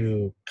ability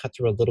to cut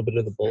through a little bit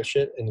of the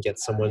bullshit and get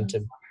someone Mm.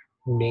 to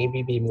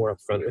maybe be more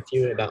upfront with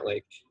you about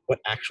like what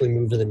actually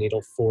moves the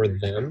needle for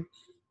them.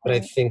 But I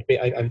Right. think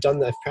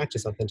I've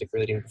practiced authentic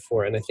relating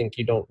before, and I think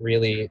you don't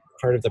really,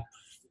 part of the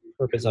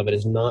purpose of it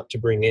is not to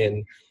bring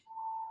in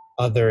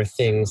other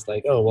things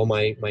like, oh well,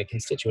 my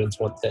constituents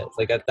want this,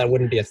 like that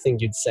wouldn't be a thing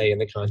you'd say in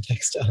the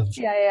context of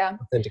Yeah, yeah.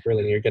 authentic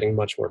relating. You're getting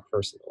much more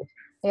personal.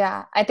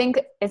 Yeah. I think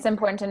it's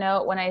important to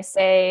note when I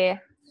say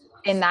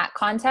in that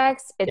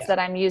context, it's Yeah. that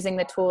I'm using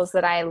the tools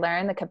that I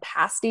learn, the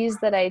capacities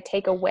that I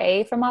take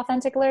away from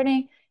authentic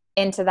learning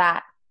into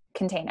that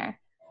container.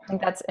 I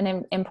think that's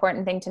an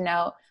important thing to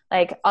note.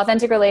 Like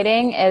authentic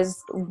relating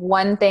is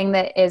one thing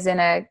that is in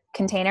a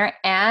container,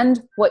 and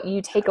what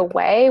you take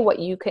away, what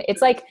you could,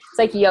 it's like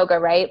yoga,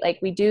 right? Like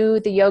we do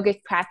the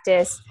yogic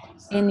practice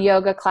in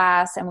yoga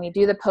class and we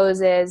do the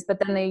poses, but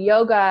then the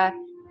yoga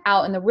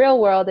out in the real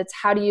world, it's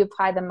how do you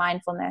apply the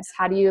mindfulness?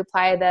 How do you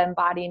apply the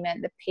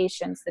embodiment, the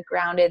patience, the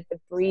grounded, the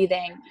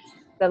breathing,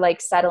 the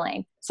like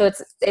settling? So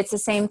it's the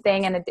same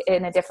thing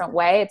in a different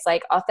way. It's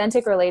like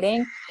authentic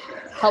relating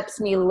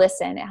helps me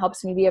listen. It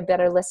helps me be a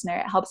better listener.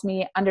 It helps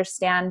me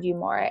understand you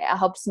more. It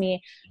helps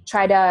me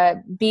try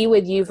to be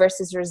with you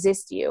versus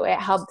resist you. It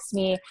helps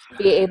me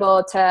be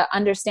able to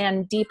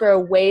understand deeper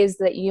ways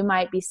that you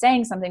might be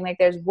saying something. Like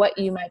there's what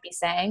you might be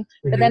saying,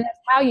 but Mm-hmm. then there's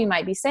how you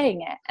might be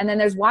saying it. And then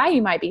there's why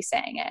you might be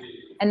saying it.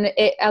 And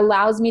it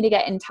allows me to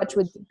get in touch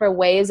with for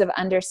ways of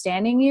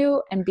understanding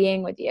you and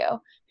being with you.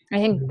 I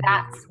think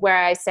that's where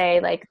I say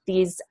like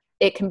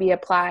it can be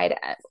applied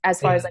as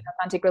far as Yeah. like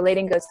authentic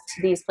relating goes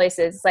to these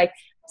places. Like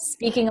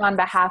speaking on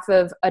behalf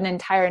of an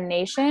entire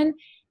nation,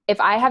 if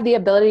I have the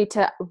ability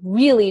to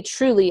really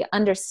truly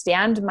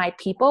understand my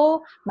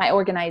people, my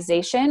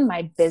organization,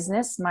 my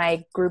business,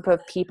 my group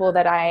of people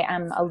that I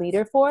am a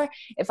leader for,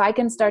 if I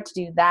can start to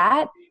do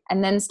that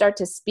and then start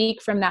to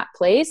speak from that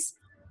place,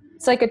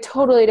 it's like a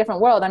totally different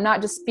world. I'm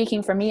not just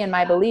speaking for me and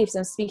my beliefs.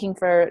 I'm speaking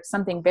for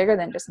something bigger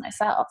than just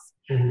myself.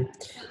 Mm-hmm.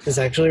 This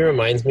actually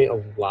reminds me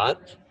a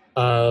lot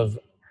of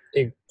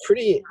a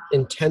pretty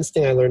intense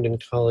thing I learned in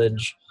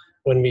college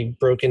when we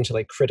broke into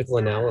like critical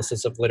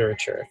analysis of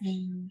literature.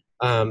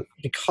 Mm.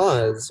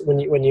 Because when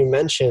you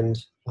mentioned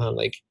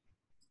like,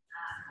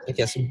 I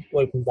guess,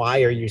 like,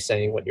 why are you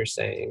saying what you're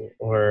saying,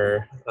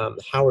 or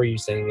how are you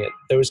saying it?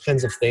 Those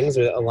kinds of things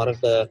are a lot of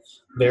the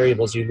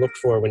variables you look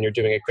for when you're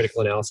doing a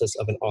critical analysis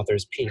of an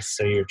author's piece.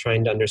 So you're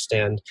trying to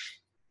understand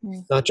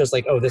Mm. not just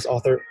like, oh, this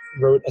author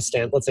wrote a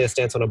stance, let's say a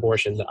stance on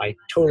abortion that I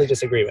totally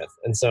disagree with,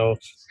 and so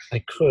I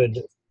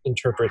could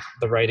interpret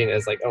the writing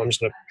as like, oh, I'm just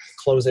going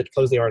to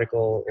close the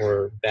article,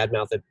 or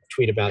badmouth it,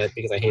 tweet about it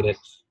because I hate it,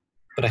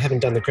 but I haven't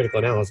done the critical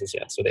analysis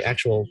yet. So the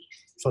actual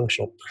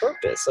functional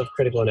purpose of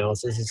critical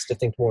analysis is to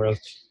think more of,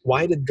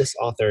 why did this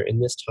author in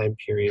this time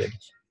period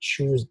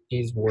choose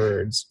these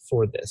words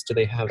for this? Do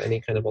they have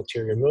any kind of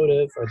ulterior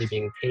motive? Are they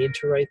being paid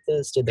to write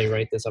this? Did they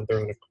write this of their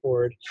own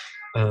accord?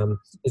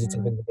 Is it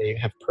something that they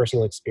have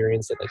personal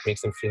experience that like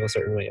makes them feel a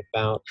certain way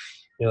about?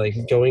 Like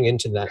going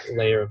into that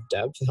layer of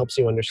depth helps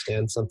you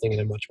understand something in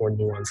a much more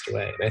nuanced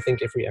way. And I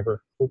think if we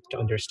ever hope to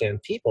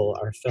understand people,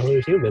 our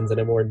fellow humans, in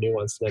a more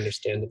nuanced and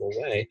understandable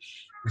way,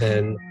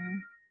 then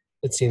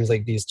it seems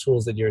like these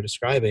tools that you're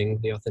describing,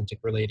 the authentic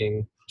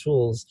relating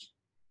tools,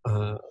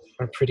 are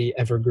pretty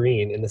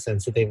evergreen in the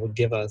sense that they will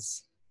give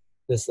us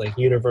this like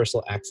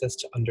universal access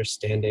to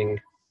understanding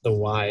the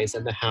whys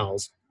and the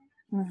hows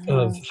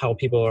of Mm-hmm. how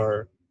people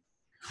are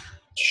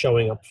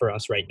showing up for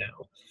us right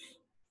now.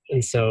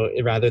 And so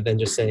rather than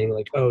just saying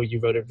like, oh, you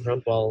voted for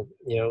Trump, well,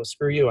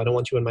 screw you, I don't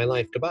want you in my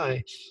life,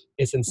 goodbye,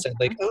 it's instead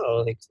like,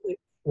 oh, like,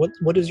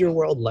 what is your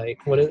world like?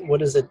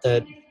 What is it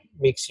that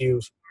makes you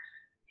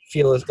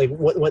feel like,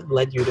 what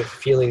led you to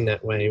feeling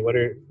that way? What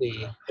are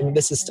the, I mean,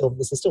 this is still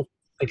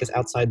I guess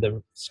outside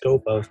the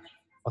scope of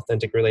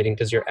authentic relating,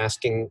 because you're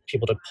asking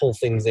people to pull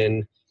things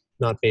in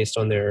not based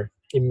on their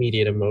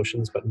immediate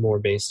emotions but more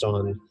based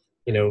on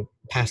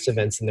past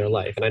events in their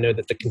life. And I know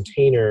that the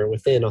container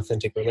within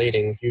authentic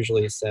relating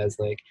usually says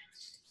like,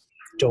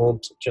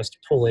 don't just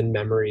pull in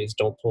memories,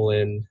 don't pull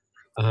in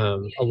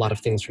a lot of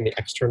things from the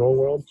external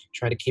world.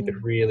 Try to keep it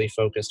really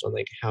focused on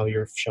like how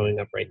you're showing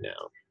up right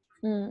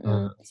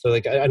now. So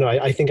like I know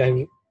I think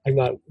I'm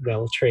not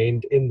well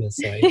trained in this,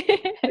 so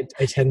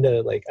I tend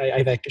to like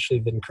I've actually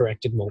been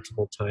corrected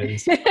multiple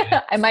times.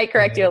 I might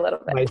correct you a little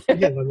bit.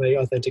 by my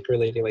authentic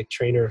relating like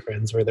trainer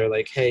friends, where they're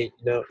like, hey,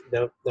 no,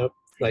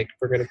 like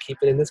we're gonna keep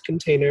it in this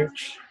container.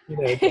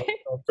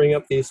 Don't bring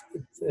up these.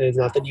 It's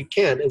not that you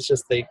can't. It's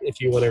just like if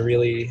you want to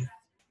really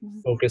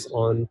focus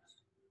on,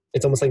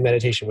 it's almost like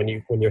meditation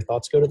when your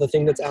thoughts go to the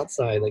thing that's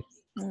outside, like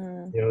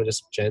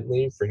just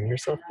gently bring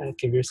yourself back,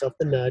 give yourself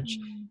the nudge.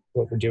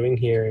 What we're doing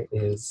here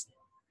is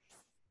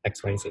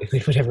XYZ,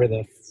 like whatever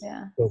the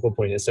focal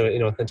point is. So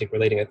in authentic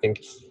relating, I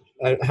think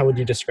how would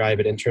you describe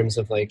it in terms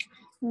of like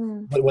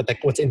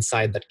what's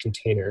inside that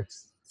container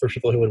for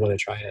people who would want to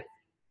try it?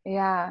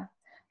 Yeah.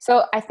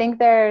 So I think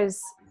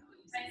there's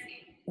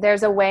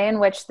a way in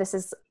which this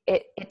is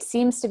it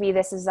seems to be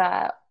this is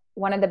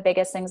one of the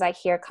biggest things I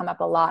hear come up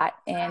a lot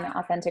in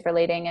authentic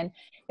relating. And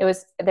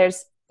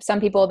there's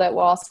some people that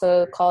will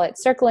also call it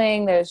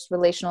circling. There's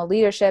relational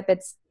leadership.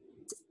 It's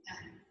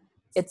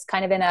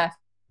kind of in a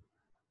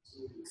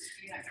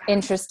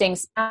interesting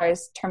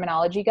as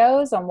terminology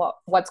goes on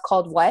what's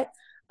called what.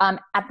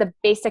 At the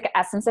basic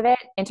essence of it,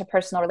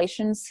 interpersonal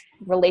relations,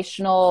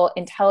 relational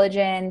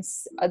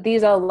intelligence,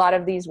 these are a lot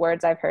of these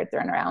words I've heard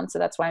thrown around. So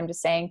that's why I'm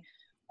just saying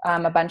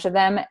a bunch of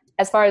them.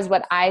 As far as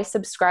what I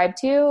subscribe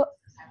to,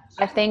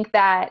 I think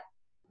that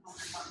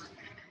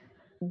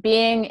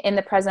being in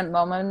the present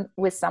moment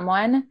with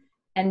someone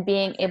and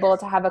being able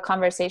to have a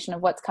conversation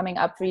of what's coming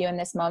up for you in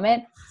this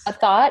moment, a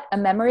thought, a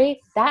memory,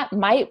 that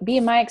might be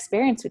my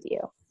experience with you.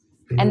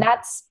 And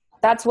that's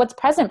what's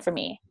present for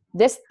me.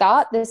 This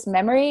thought, this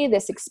memory,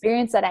 this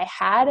experience that I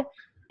had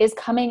is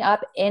coming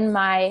up in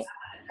my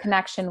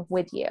connection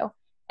with you.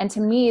 And to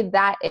me,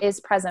 that is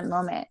present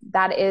moment.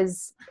 That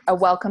is a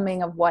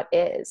welcoming of what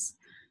is.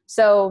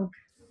 So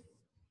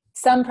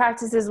some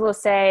practices will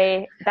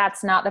say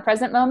that's not the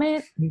present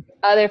moment.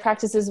 Other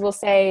practices will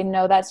say,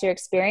 no, that's your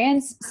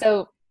experience.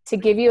 So to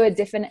give you a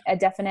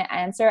definite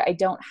answer, I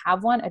don't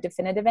have one, a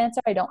definitive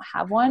answer. I don't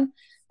have one.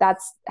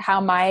 That's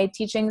how my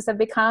teachings have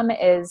become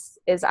is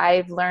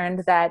I've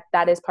learned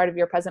that is part of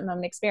your present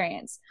moment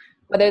experience.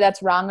 Whether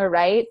that's wrong or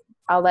right,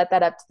 I'll let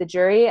that up to the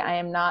jury. I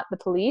am not the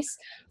police.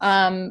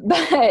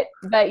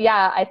 But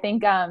yeah, I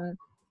think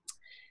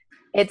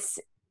it's,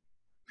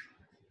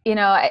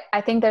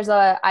 I think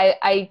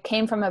I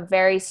came from a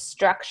very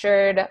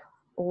structured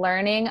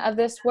learning of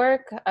this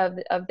work,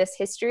 of this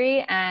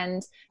history.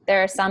 And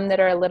there are some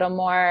that are a little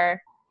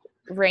more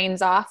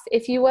reins off,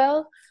 if you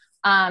will.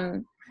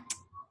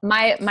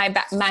 My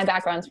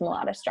background's from a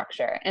lot of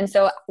structure. And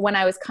so when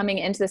I was coming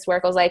into this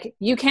work, I was like,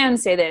 you can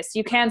say this,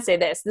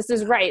 this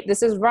is right,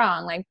 this is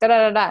wrong, like da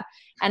da da da.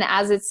 And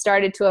as it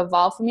started to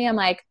evolve for me, I'm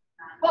like,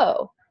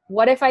 oh,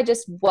 what if I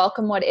just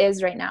welcome what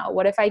is right now?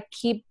 What if I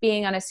keep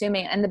being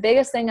unassuming? And the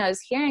biggest thing I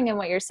was hearing in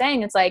what you're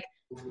saying, it's like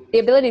the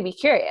ability to be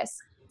curious,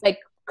 like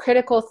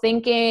critical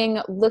thinking,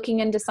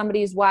 looking into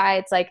somebody's why.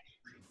 It's like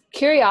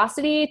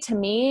curiosity to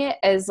me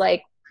is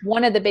like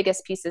one of the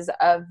biggest pieces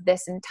of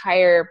this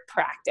entire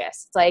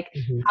practice. It's like,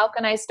 how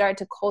can I start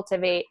to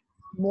cultivate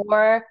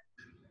more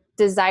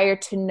desire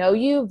to know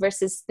you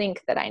versus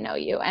think that I know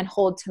you and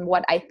hold to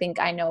what I think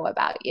I know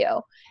about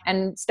you,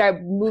 and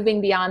start moving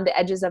beyond the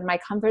edges of my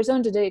comfort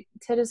zone to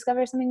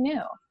discover something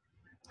new.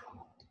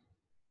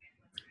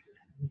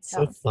 It's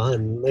so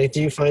fun. Like,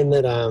 do you find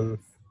that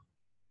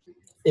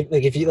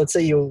if you, let's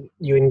say you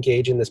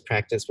engage in this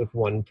practice with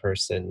one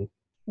person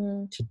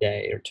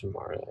today or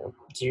tomorrow,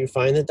 do you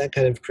find that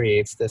kind of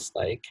creates this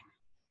like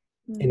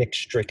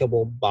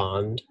inextricable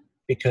bond,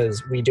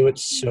 because we do it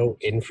so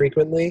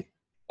infrequently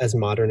as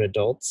modern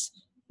adults,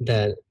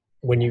 that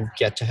when you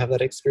get to have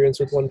that experience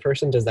with one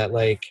person, does that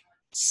like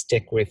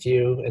stick with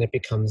you and it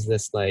becomes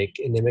this like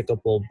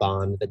inimicable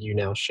bond that you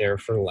now share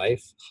for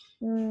life?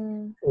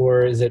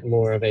 Or is it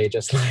more of a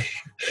just like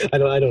I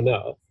don't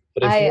know,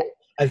 but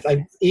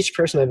I've each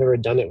person I've ever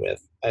done it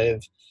with,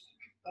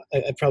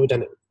 I've probably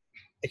done it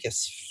I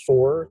guess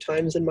 4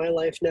 times in my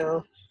life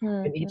now,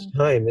 and each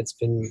time it's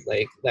been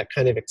like that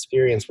kind of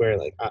experience where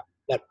like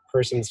that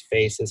person's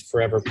face is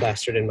forever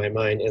plastered in my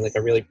mind in like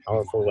a really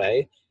powerful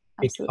way.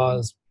 Absolutely.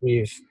 Because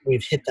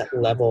we've hit that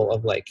level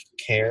of like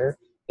care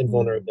and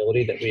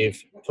vulnerability that we've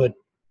put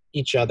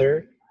each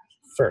other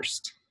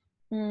first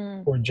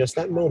for just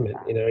that moment,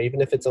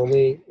 even if it's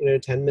only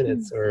 10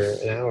 minutes or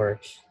an hour,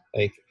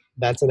 like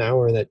that's an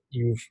hour that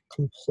you've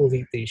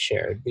completely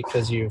shared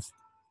because you've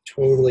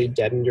totally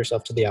deadened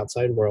yourself to the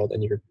outside world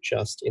and you're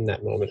just in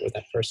that moment with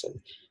that person.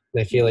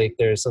 And I feel like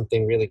there's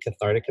something really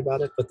cathartic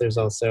about it, but there's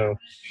also,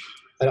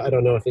 I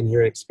don't know if in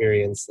your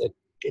experience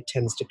it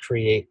tends to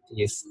create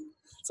these,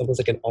 it's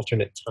almost like an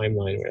alternate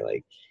timeline where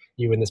like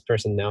you and this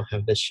person now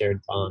have this shared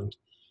bond.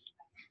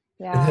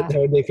 Yeah. And that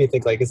would make me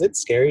think like, is it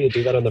scary to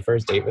do that on the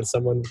first date with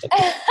someone?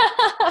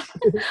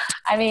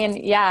 I mean,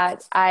 yeah,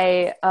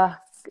 I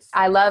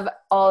love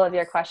all of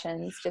your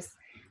questions. Just,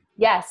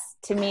 yes,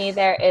 to me,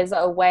 there is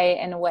a way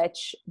in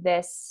which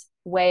this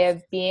way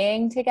of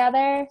being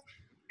together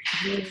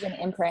leaves an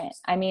imprint.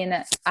 I mean,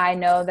 I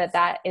know that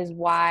that is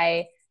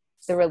why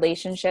the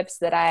relationships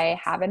that I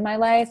have in my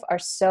life are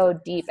so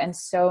deep and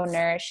so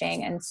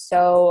nourishing and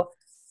so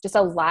just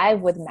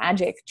alive with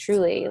magic,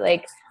 truly.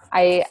 Like,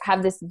 I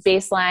have this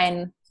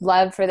baseline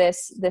love for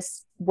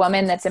this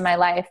woman that's in my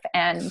life,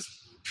 and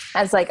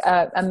as like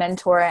a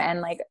mentor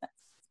and like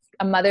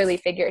a motherly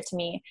figure to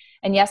me.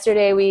 And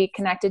yesterday we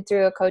connected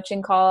through a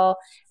coaching call,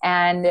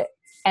 and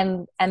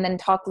then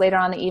talked later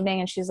on the evening,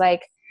 and she's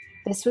like,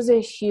 this was a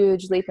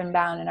huge leap and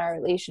bound in our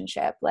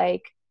relationship.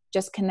 Like,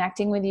 just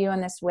connecting with you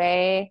in this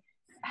way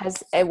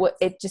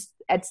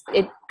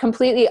it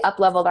completely up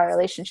leveled our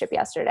relationship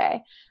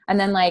yesterday. And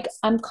then, like,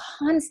 I'm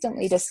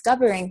constantly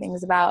discovering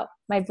things about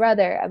my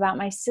brother, about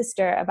my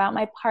sister, about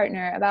my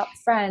partner, about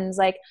friends.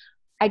 Like,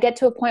 I get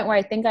to a point where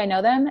I think I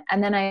know them,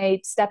 and then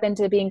I step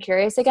into being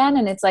curious again,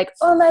 and it's like,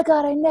 oh my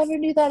God, I never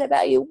knew that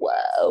about you.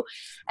 Whoa.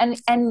 And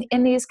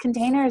in these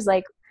containers,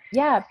 like,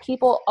 yeah,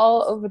 people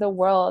all over the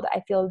world,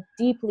 I feel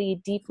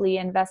deeply, deeply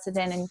invested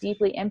in and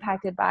deeply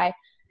impacted by,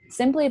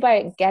 simply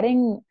by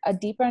getting a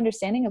deeper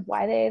understanding of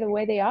why they're the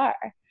way they are.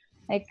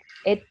 Like,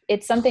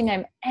 it's something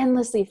I'm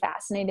endlessly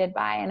fascinated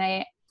by.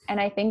 And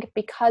I think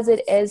because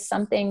it is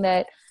something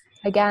that,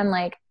 again,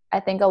 like, I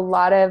think a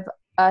lot of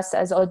us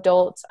as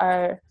adults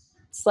are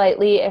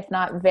slightly, if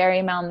not very,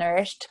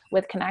 malnourished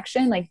with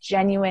connection, like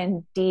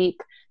genuine,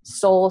 deep,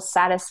 soul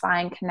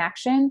satisfying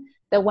connection,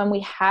 that when we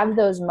have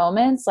those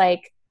moments,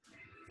 like,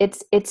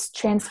 it's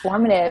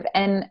transformative.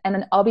 And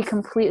I'll be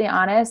completely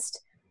honest,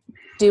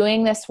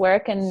 doing this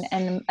work and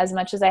as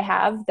much as I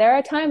have, there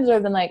are times where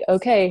I've been like,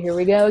 okay, here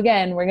we go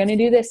again. We're going to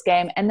do this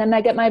game. And then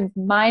I get my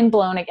mind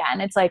blown again.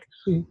 It's like,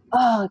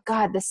 oh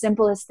God, the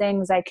simplest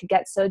things I could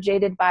get so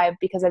jaded by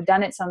because I've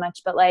done it so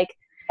much. But like,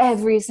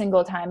 every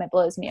single time it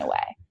blows me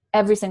away.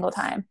 Every single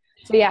time.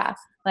 So yeah,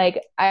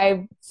 like,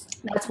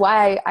 that's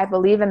why I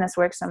believe in this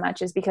work so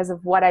much, is because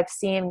of what I've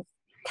seen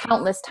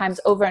countless times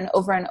over and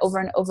over and over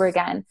and over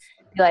again.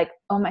 Be like,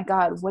 oh my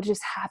God, what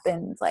just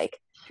happened? Like,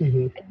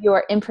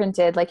 you're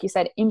imprinted, like you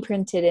said,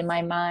 imprinted in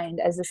my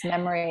mind as this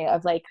memory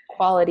of like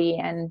quality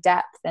and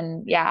depth.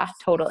 And yeah,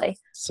 totally.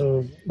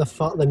 So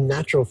the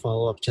natural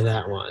follow-up to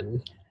that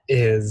one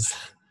is,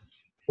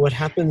 what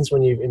happens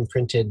when you've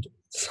imprinted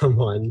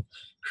someone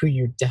who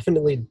you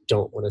definitely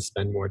don't want to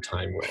spend more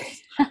time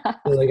with?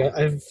 Like,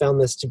 I've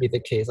found this to be the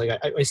case. Like,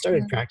 I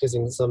started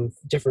practicing some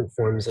different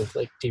forms of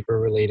like deeper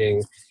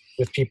relating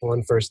with people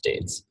on first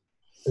dates.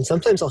 And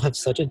sometimes I'll have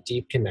such a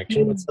deep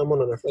connection with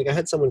someone like, I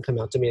had someone come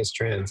out to me as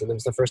trans, and it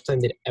was the first time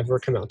they'd ever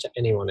come out to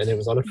anyone, and it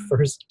was on a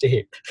first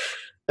date.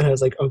 And I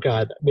was like, oh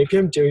God, maybe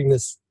I'm doing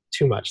this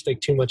too much,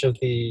 like too much of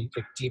the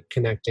like deep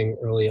connecting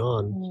early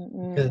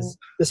on, because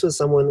this was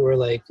someone where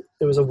like,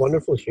 it was a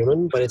wonderful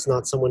human, but it's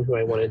not someone who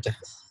I wanted to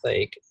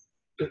like.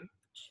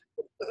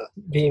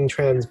 Being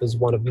trans was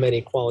one of many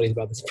qualities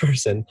about this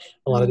person.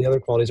 A lot of the other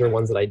qualities are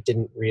ones that I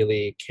didn't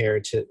really care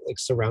to like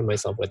surround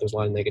myself with. There's a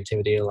lot of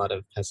negativity, a lot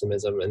of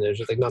pessimism, and there's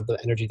just like not the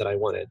energy that I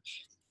wanted.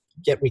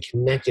 Yet we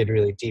connected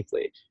really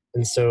deeply.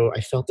 And so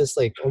I felt this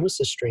like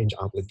almost a strange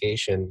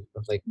obligation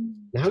of like,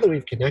 now that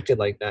we've connected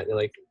like that, you're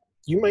like,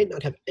 you might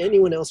not have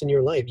anyone else in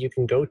your life you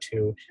can go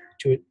to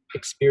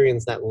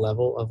experience that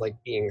level of like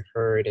being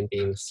heard and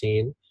being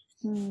seen.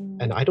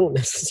 And I don't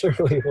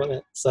necessarily want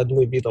to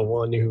suddenly be the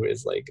one who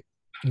is like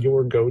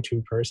your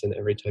go-to person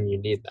every time you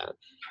need that.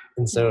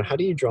 And so how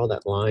do you draw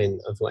that line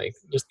of like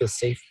just the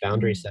safe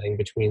boundary setting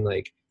between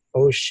like,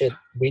 oh shit,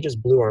 we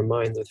just blew our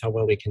minds with how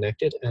well we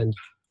connected, and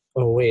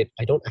oh wait,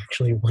 I don't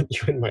actually want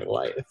you in my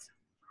life?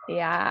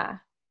 Yeah.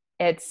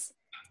 It's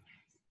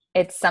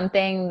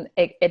something,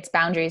 it's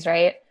boundaries,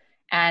 right?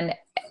 And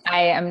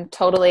I am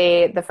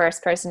totally the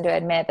first person to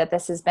admit that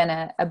this has been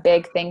a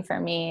big thing for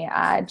me.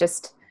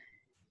 Just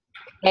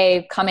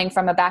coming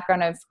from a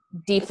background of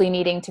deeply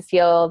needing to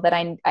feel that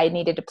I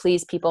needed to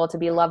please people to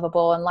be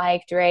lovable and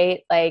liked,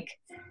 right? Like,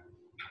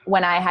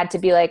 when I had to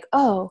be like,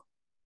 oh,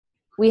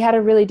 we had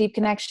a really deep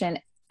connection,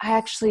 I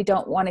actually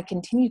don't want to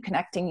continue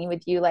connecting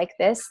with you like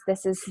this.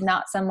 This is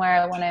not somewhere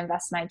I want to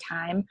invest my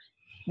time.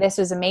 This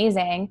was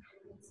amazing.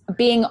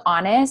 Being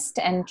honest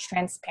and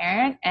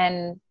transparent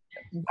and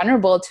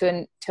vulnerable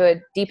to a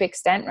deep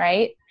extent,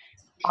 right?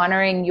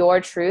 Honoring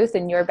your truth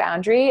and your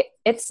boundary.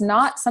 It's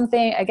not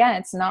something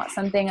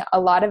a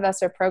lot of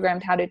us are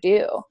programmed how to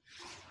do.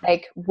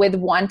 Like, with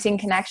wanting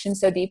connection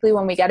so deeply,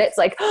 when we get it, it's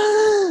like,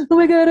 oh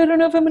my God, I don't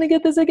know if I'm going to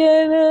get this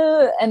again.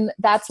 And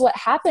that's what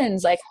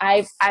happens. Like,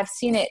 I've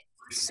seen it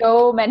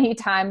so many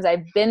times.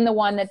 I've been the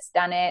one that's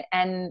done it.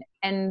 And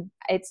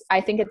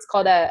I think it's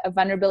called a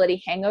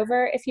vulnerability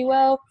hangover, if you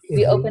will.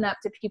 We open up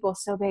to people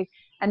so big,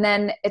 and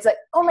then it's like,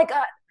 oh my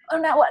God, oh,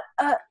 now what?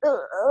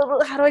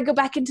 How do I go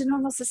back into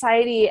normal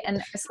society?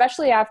 And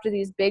especially after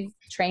these big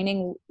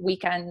training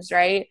weekends,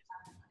 right?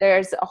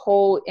 There's a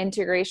whole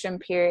integration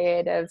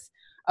period of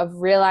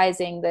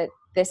realizing that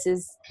this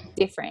is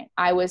different.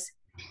 I was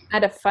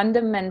at a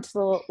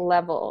fundamental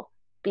level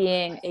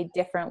being a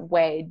different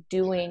way,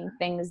 doing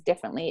things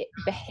differently,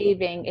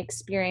 behaving,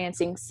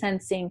 experiencing,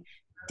 sensing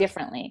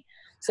differently.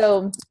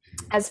 So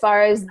as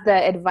far as the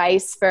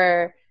advice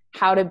for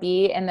how to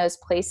be in those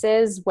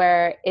places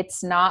where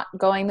it's not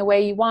going the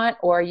way you want,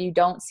 or you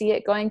don't see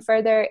it going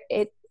further,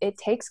 it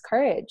takes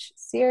courage,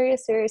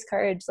 serious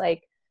courage,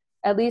 like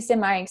at least in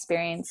my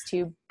experience,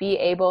 to be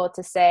able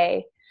to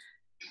say,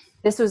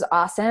 this was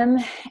awesome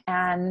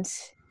and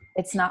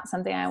it's not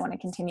something I want to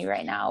continue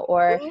right now.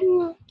 Or,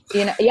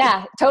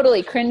 yeah,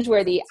 totally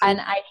cringeworthy.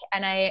 And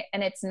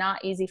it's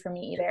not easy for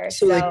me either.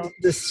 So like So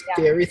the yeah.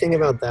 scary thing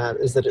about that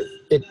is that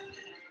it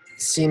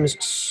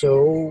seems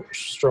so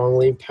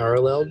strongly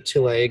paralleled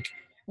to like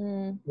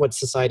what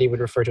society would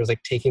refer to as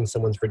like taking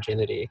someone's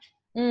virginity,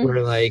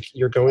 where like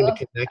you're going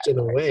to connect in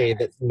a way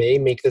that may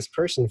make this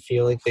person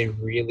feel like they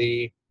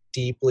really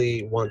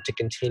deeply want to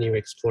continue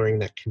exploring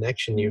that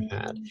connection you've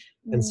had.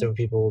 And so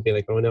people will be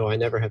like, oh no, I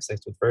never have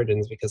sex with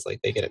virgins, because like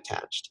they get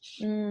attached.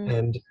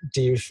 And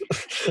do you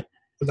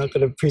I'm not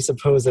going to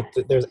presuppose that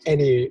there's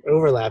any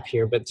overlap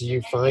here, but do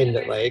you find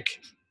that like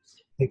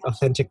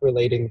authentic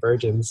relating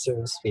virgins, so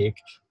to speak,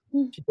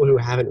 people who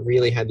haven't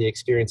really had the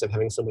experience of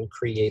having someone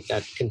create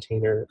that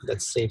container,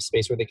 that safe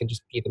space where they can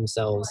just be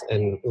themselves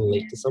and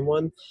relate to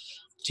someone,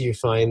 do you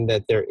find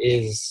that there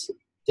is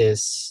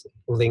this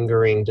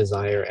lingering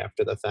desire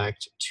after the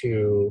fact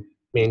to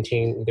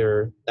maintain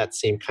that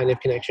same kind of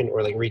connection,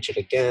 or like reach it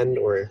again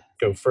or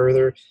go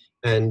further?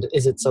 And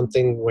is it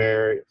something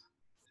where,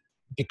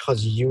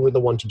 because you were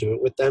the one to do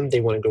it with them, they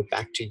want to go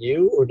back to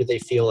you? Or do they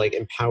feel like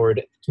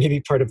empowered?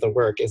 Maybe part of the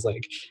work is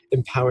like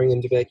empowering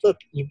them to be like, look,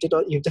 you've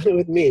done it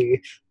with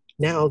me,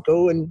 now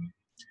go and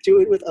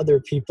do it with other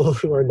people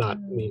who are not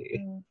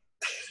me.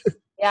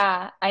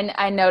 Yeah,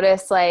 I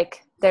notice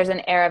like there's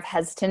an air of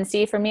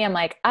hesitancy for me. I'm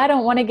like, I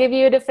don't want to give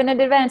you a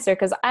definitive answer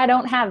because I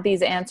don't have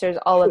these answers,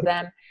 all of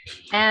them.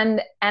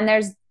 and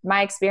there's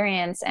my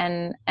experience,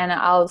 and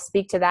I'll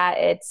speak to that.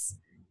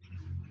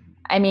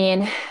 I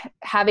mean,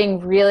 having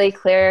really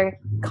clear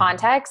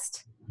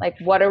context, like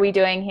what are we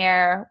doing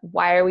here?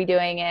 Why are we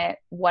doing it?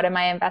 What am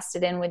I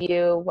invested in with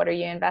you? What are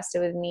you invested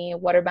with me?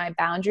 What are my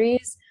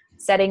boundaries?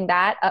 Setting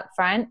that up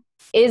front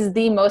is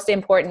the most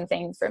important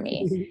thing for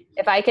me.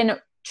 If I can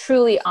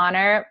truly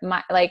honor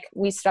my, like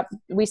we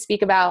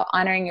speak about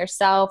honoring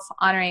yourself,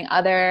 honoring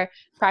other,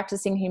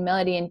 practicing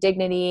humility and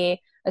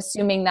dignity,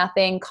 assuming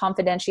nothing,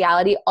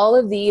 confidentiality, all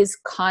of these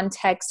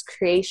context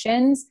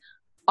creations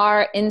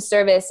are in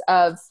service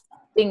of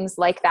things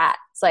like that.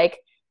 It's like,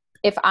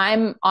 if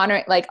I'm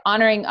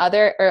honoring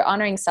other, or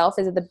honoring self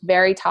is at the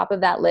very top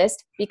of that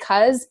list,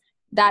 because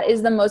that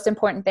is the most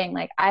important thing.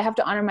 Like I have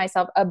to honor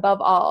myself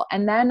above all,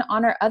 and then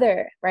honor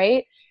other,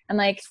 right? And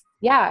like,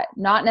 yeah,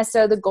 not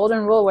necessarily the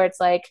golden rule where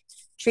it's like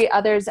treat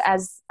others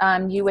as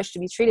you wish to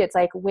be treated. It's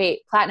like,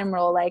 wait, platinum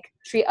rule, like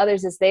treat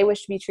others as they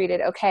wish to be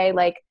treated. Okay.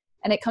 Like,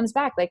 and it comes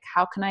back like,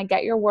 how can I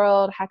get your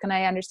world? How can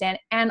I understand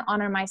and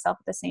honor myself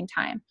at the same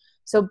time?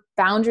 So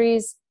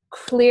boundaries,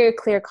 clear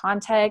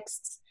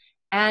context,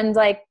 and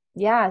like,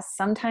 yeah,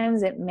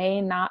 sometimes it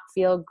may not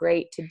feel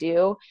great to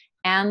do.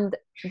 And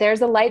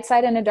there's a light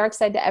side and a dark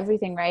side to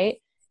everything, right?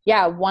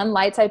 Yeah. One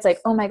light side's like,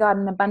 oh my God,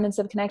 an abundance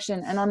of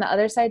connection. And on the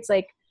other side, it's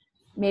like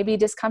maybe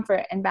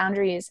discomfort and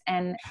boundaries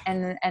and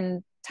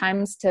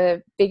times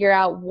to figure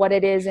out what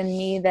it is in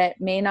me that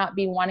may not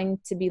be wanting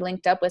to be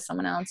linked up with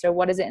someone else, or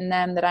what is it in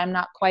them that I'm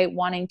not quite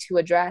wanting to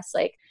address.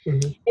 Like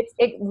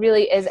it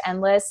really is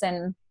endless.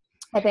 And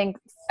I think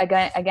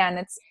again,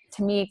 it's,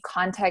 to me,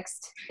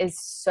 context is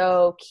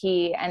so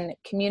key, and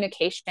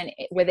communication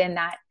within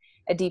that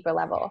a deeper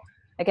level.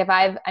 Like if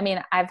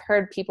I've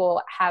heard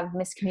people have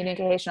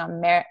miscommunication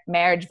on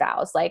marriage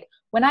vows. Like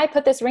when I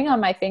put this ring on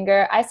my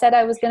finger, I said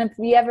I was going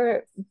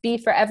to be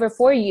forever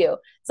for you.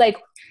 It's like,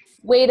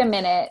 wait a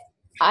minute.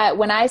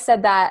 When I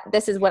said that,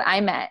 this is what I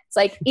meant. It's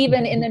like,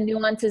 even in the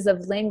nuances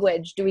of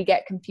language, do we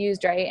get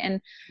confused, right? And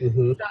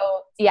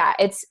so, yeah,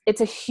 it's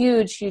a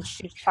huge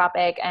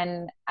topic.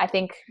 And I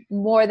think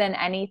more than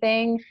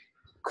anything,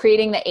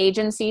 creating the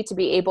agency to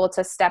be able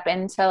to step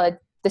into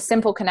the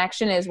simple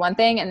connection is one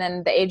thing. And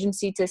then the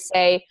agency to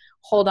say,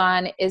 hold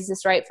on, is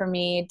this right for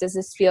me? Does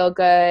this feel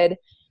good?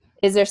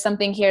 Is there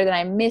something here that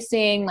I'm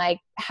missing? Like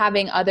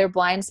having other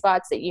blind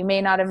spots that you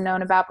may not have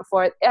known about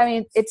before. I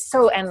mean, it's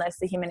so endless,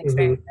 the human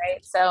experience,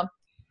 right? So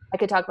I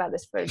could talk about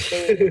this for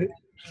days.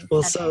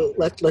 Well, so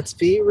let's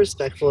be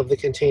respectful of the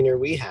container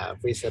we have.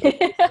 We set up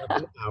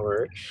an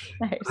hour.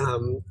 Nice.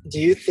 Do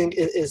you think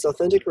is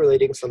authentic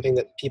relating something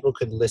that people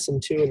could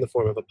listen to in the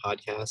form of a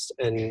podcast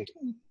and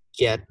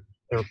get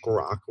or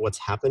grok what's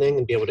happening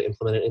and be able to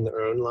implement it in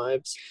their own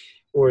lives?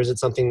 Or is it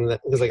something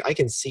that, because like I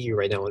can see you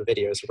right now on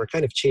video, so we're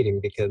kind of cheating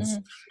because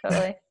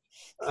totally.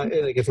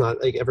 like it's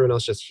not like everyone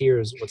else just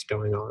hears what's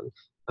going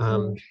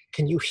on.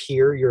 Can you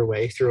hear your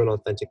way through an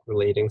authentic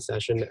relating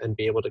session and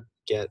be able to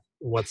get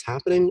what's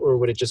happening? Or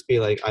would it just be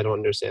like, I don't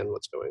understand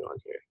what's going on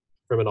here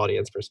from an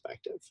audience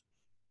perspective?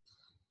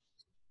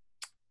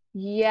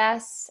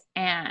 Yes.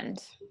 And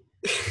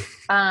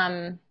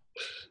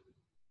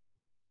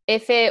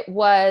if it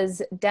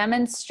was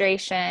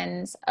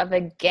demonstrations of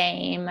a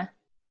game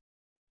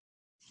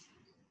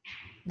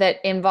that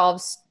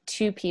involves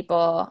two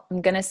people,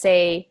 I'm going to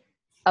say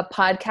a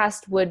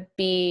podcast would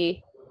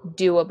be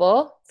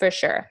doable for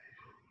sure.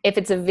 If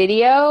it's a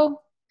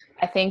video,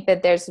 I think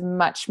that there's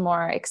much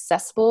more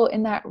accessible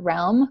in that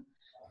realm.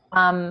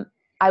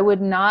 I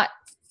would not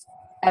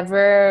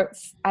ever,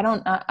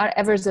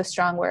 ever is a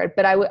strong word,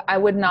 but I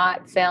would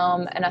not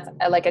film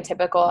like a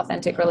typical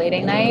authentic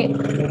relating night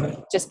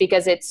just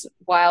because it's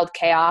wild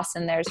chaos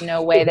and there's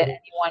no way that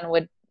anyone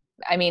would,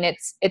 I mean,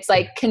 it's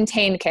like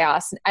contained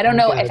chaos. I don't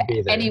know if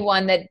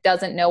anyone that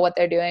doesn't know what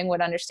they're doing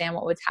would understand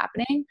what was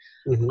happening.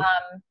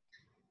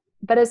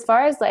 But as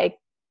far as like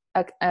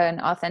an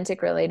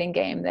authentic relating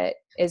game that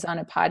is on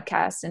a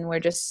podcast and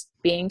we're just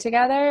being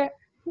together,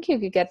 I think you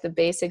could get the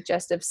basic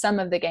gist of some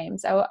of the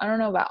games. I don't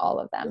know about all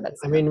of them. But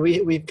I mean,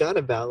 we've got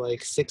about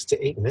like 6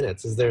 to 8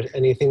 minutes. Is there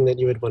anything that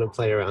you would want to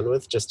play around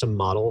with just to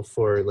model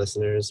for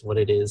listeners what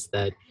it is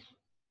that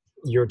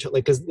you're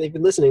like, because they've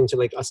been listening to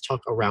like us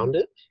talk around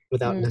it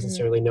without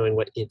necessarily knowing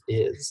what it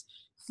is.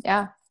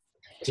 Yeah.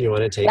 Do you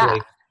want to take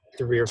like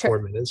 3 or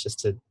 4 minutes just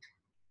to,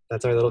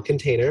 that's our little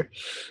container.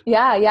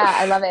 Yeah.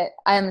 I love it.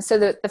 So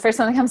the first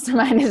one that comes to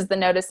mind is the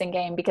noticing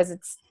game, because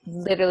it's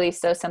literally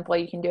so simple.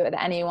 You can do it with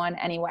anyone,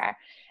 anywhere.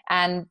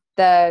 And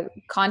the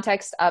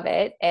context of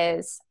it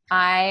is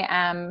I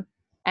am,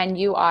 and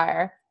you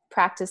are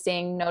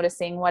practicing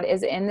noticing what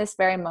is in this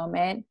very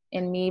moment,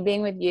 in me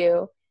being with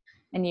you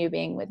and you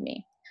being with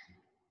me.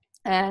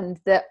 And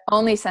the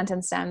only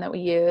sentence stem that we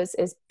use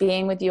is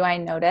being with you, I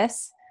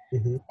notice.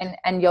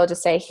 And you'll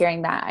just say,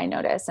 hearing that, I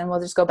notice. And we'll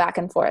just go back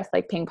and forth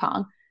like ping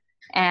pong.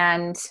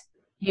 And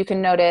you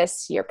can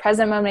notice your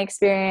present moment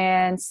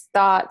experience,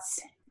 thoughts,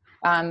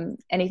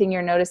 anything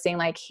you're noticing,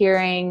 like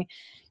hearing.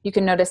 You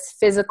can notice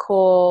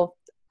physical,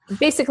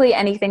 basically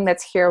anything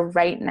that's here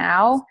right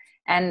now.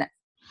 And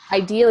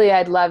ideally,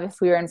 I'd love if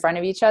we were in front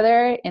of each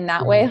other in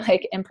that way,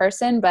 like in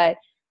person, but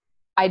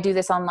I do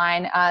this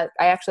online. I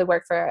actually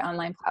work for an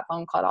online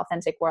platform called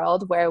Authentic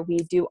World, where we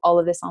do all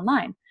of this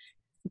online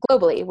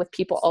globally with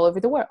people all over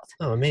the world.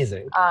 Oh,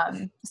 amazing.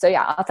 So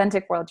yeah,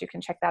 Authentic World, you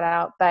can check that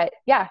out. But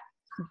yeah,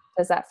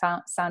 does that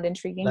sound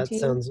intriguing to you?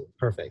 That sounds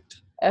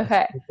perfect.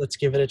 Okay. Let's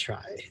give it a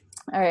try.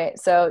 All right.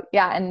 So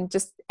yeah, and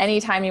just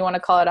anytime you want to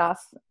call it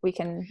off, we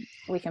can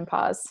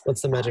pause.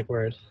 What's the magic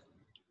word?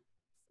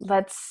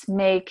 Let's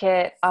make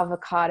it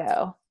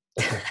avocado.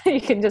 You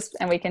can just,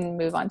 and we can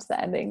move on to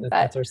the ending.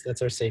 That's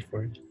our safe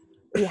word.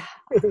 Yeah.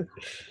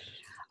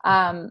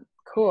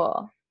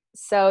 Cool.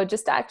 So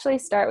just to actually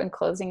start with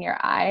closing your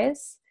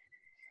eyes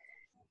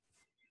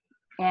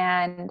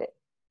and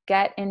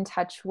get in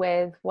touch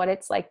with what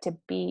it's like to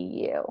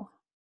be you.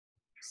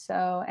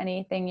 So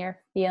anything you're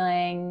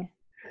feeling,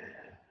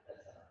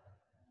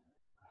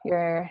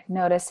 you're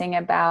noticing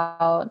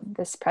about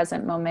this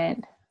present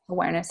moment,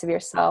 awareness of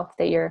yourself,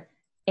 that you're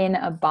in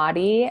a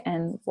body,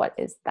 and what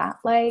is that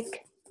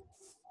like?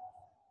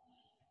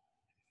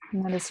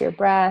 Notice your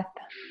breath.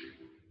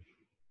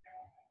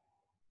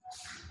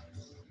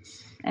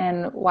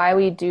 And why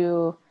we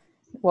do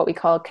what we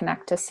call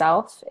connect to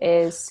self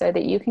is so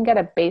that you can get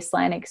a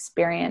baseline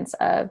experience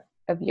of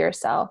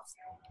yourself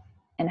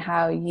and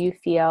how you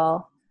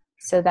feel,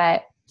 so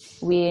that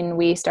when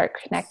we start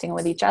connecting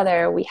with each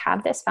other, we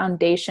have this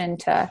foundation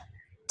to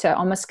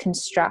almost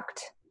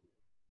construct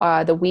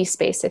the we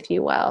space, if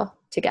you will,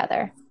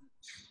 together.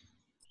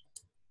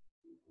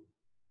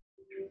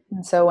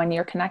 And so when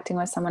you're connecting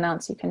with someone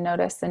else, you can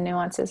notice the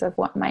nuances of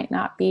what might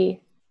not be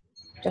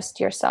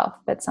just yourself,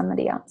 but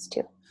somebody else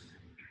too.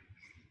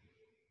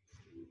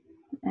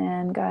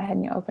 And go ahead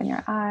and you open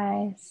your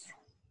eyes.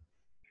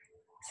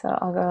 So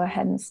I'll go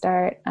ahead and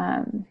start.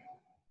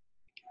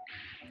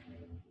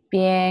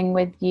 Being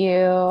with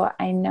you,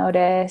 I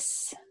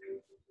notice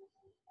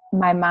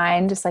my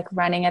mind just like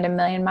running at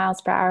 1,000,000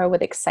 miles per hour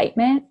with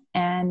excitement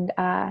and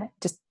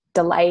just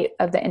delight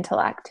of the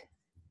intellect.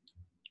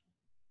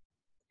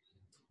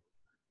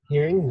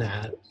 Hearing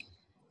that,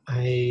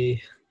 I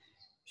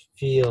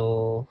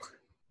feel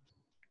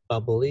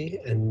bubbly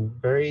and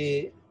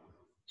very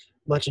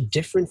much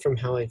different from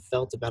how I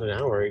felt about an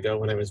hour ago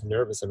when I was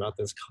nervous about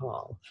this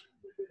call.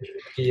 I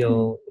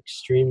feel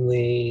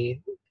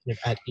extremely kind of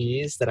at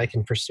ease that I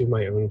can pursue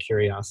my own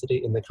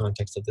curiosity in the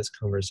context of this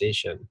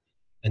conversation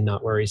and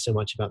not worry so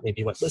much about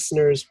maybe what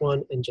listeners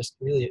want, and just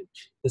really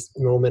this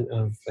moment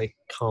of like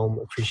calm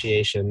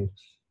appreciation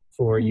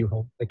for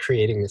you like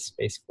creating this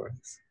space for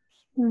us.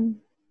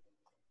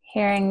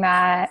 Hearing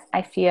that,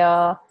 I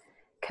feel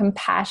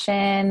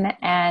compassion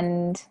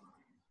and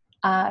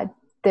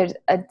there's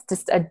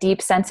just a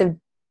deep sense of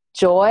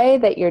joy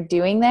that you're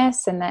doing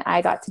this and that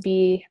I got to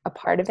be a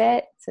part of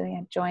it. So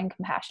yeah, joy and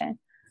compassion.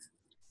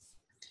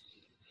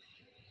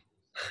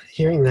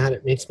 Hearing that,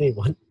 it makes me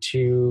want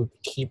to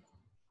keep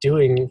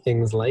doing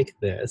things like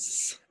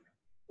this.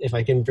 If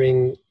I can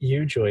bring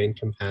you joy and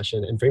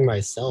compassion and bring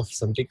myself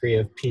some degree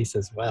of peace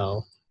as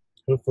well,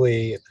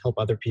 hopefully help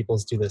other people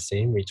do the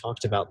same. We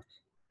talked about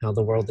how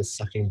the world is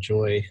sucking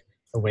joy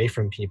away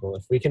from people.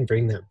 If we can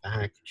bring that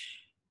back,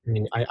 I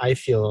mean, I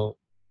feel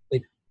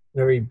like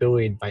very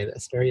buoyed by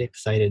this, very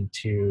excited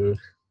to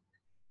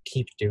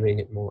keep doing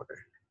it more.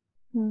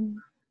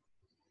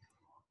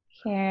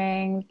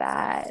 Hearing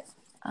that,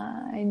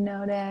 I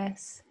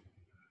notice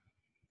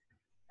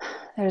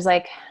there's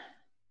like,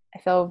 I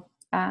feel,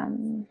 I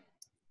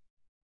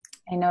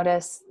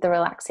notice the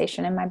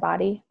relaxation in my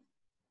body,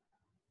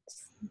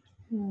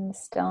 and the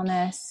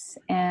stillness,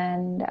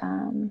 and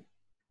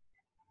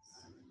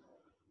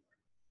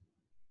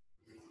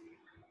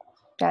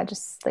yeah,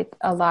 just like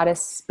a lot of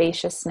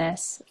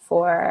spaciousness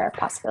for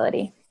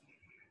possibility.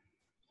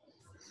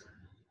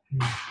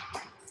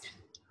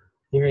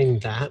 Hearing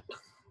that,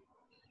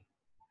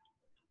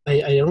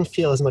 I don't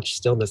feel as much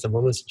stillness. I'm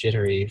almost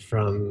jittery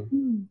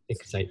from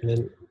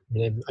excitement.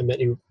 I met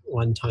you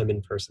one time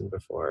in person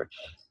before,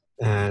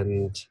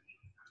 and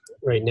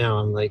right now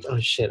I'm like, oh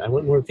shit, I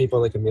want more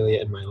people like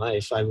Amelia in my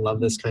life. I love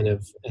this kind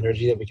of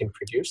energy that we can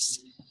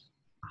produce.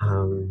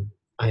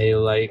 I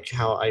like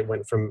how I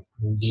went from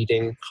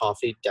needing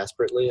coffee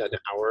desperately an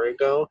hour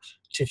ago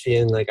to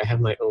feeling like I have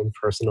my own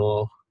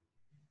personal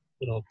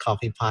little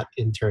coffee pot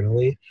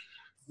internally.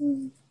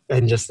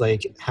 And just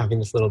like having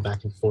this little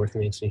back and forth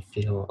makes me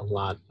feel a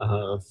lot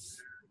of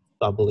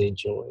bubbly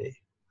joy.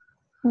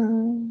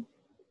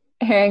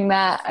 Hearing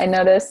that, I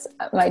notice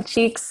my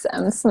cheeks,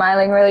 I'm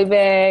smiling really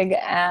big,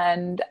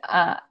 and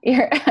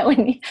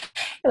when you,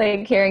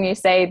 like hearing you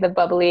say the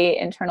bubbly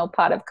internal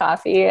pot of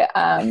coffee,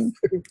 I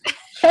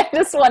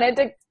just wanted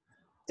to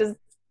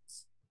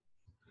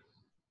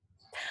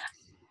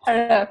I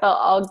don't know, I felt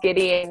all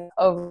giddy and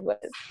over with,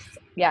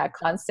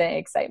 constant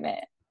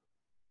excitement.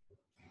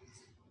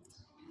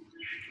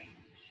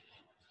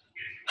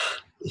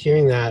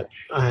 Hearing that,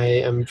 I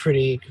am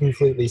pretty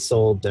completely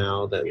sold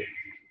now that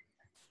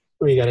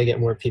we got to get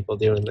more people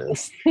doing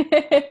this.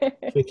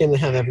 If we can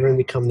have everyone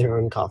become their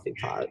own coffee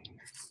pot,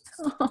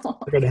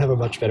 we're going to have a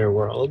much better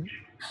world.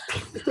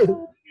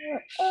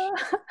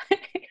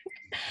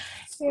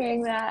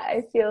 Hearing that,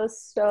 I feel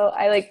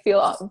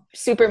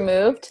super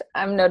moved.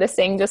 I'm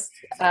noticing just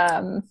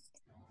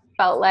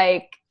felt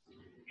like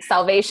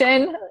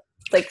salvation,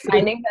 like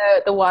finding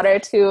the water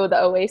to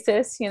the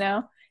oasis, in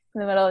the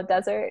middle of the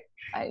desert.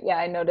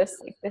 I noticed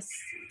like this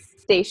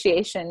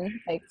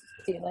satiation, like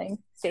feeling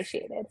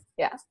satiated.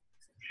 Yeah.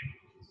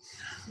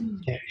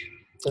 Okay.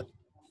 So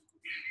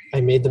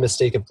I made the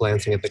mistake of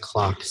glancing at the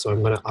clock, so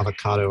I'm going to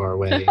avocado our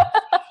way.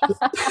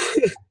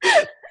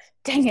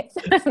 Dang it.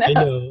 I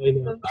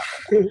know.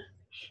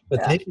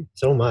 But thank you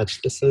so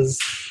much. This is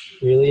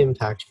really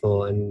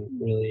impactful and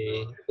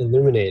really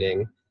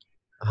illuminating,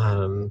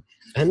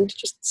 and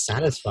just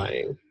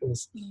satisfying.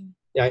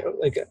 I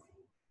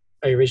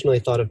originally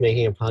thought of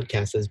making a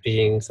podcast as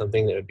being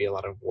something that would be a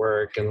lot of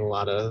work and a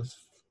lot of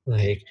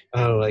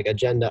like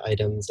agenda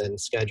items and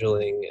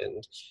scheduling,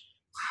 and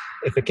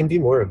if it can be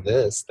more of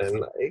this,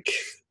 then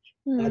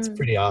that's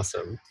pretty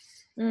awesome.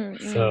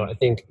 So I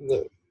think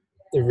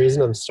the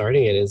reason I'm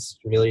starting it is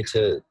really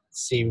to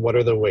see what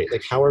are the ways,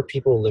 like how are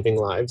people living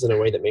lives in a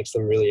way that makes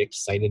them really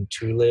excited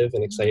to live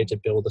and excited to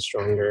build a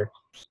stronger,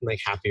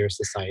 happier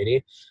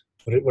society.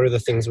 What are the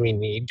things we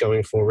need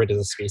going forward as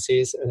a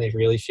species? And I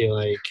really feel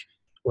like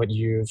what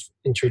you've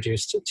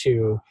introduced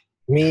to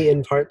me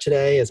in part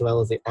today, as well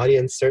as the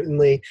audience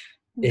certainly,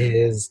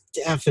 is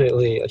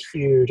definitely a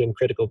huge and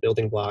critical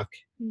building block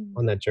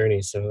on that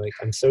journey. So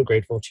I'm so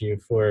grateful to you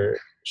for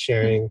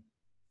sharing.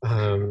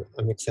 I'm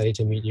excited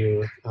to meet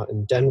you out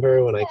in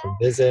Denver when I come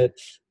visit.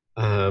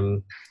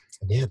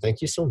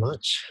 Thank you so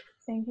much.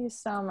 Thank you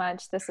so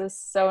much. This is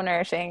so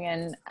nourishing,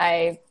 and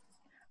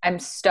I'm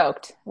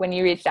stoked. When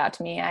you reached out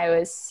to me, I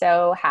was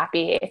so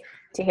happy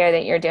to hear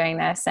that you're doing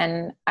this,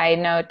 and I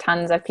know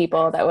tons of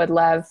people that would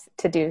love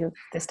to do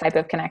this type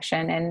of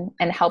connection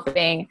and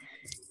helping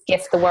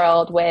gift the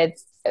world with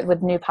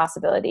new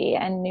possibility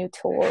and new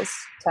tools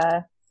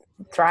to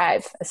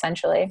thrive,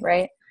 essentially,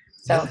 right?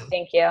 So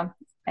thank you.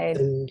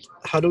 And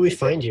how do we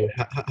find you?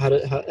 How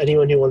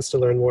anyone who wants to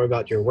learn more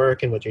about your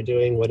work and what you're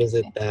doing, what is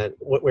it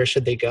where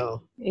should they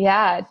go?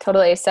 Yeah,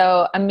 totally.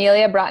 So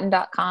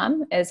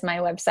ameliabroughton.com is my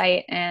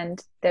website,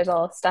 and there's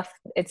all stuff.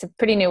 It's a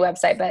pretty new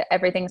website, but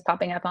everything's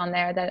popping up on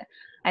there that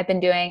I've been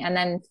doing. And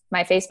then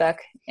my Facebook,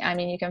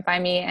 you can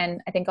find me,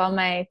 and I think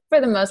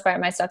for the most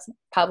part, my stuff's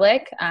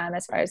public,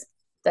 as far as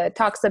the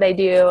talks that I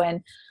do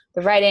and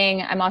the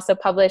writing. I'm also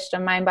published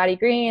on Mind Body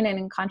Green and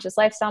in Conscious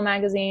Lifestyle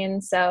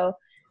magazine. So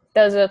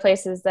those are the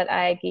places that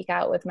I geek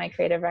out with my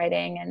creative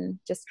writing and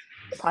just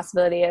the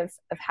possibility of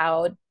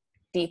how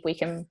deep we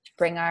can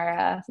bring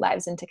our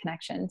lives into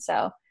connection.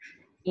 So,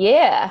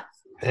 yeah.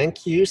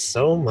 Thank you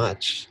so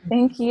much.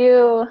 Thank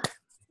you.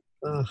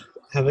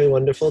 Have a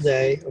wonderful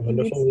day, a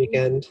wonderful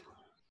weekend.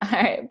 All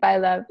right. Bye,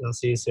 love. I'll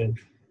see you soon.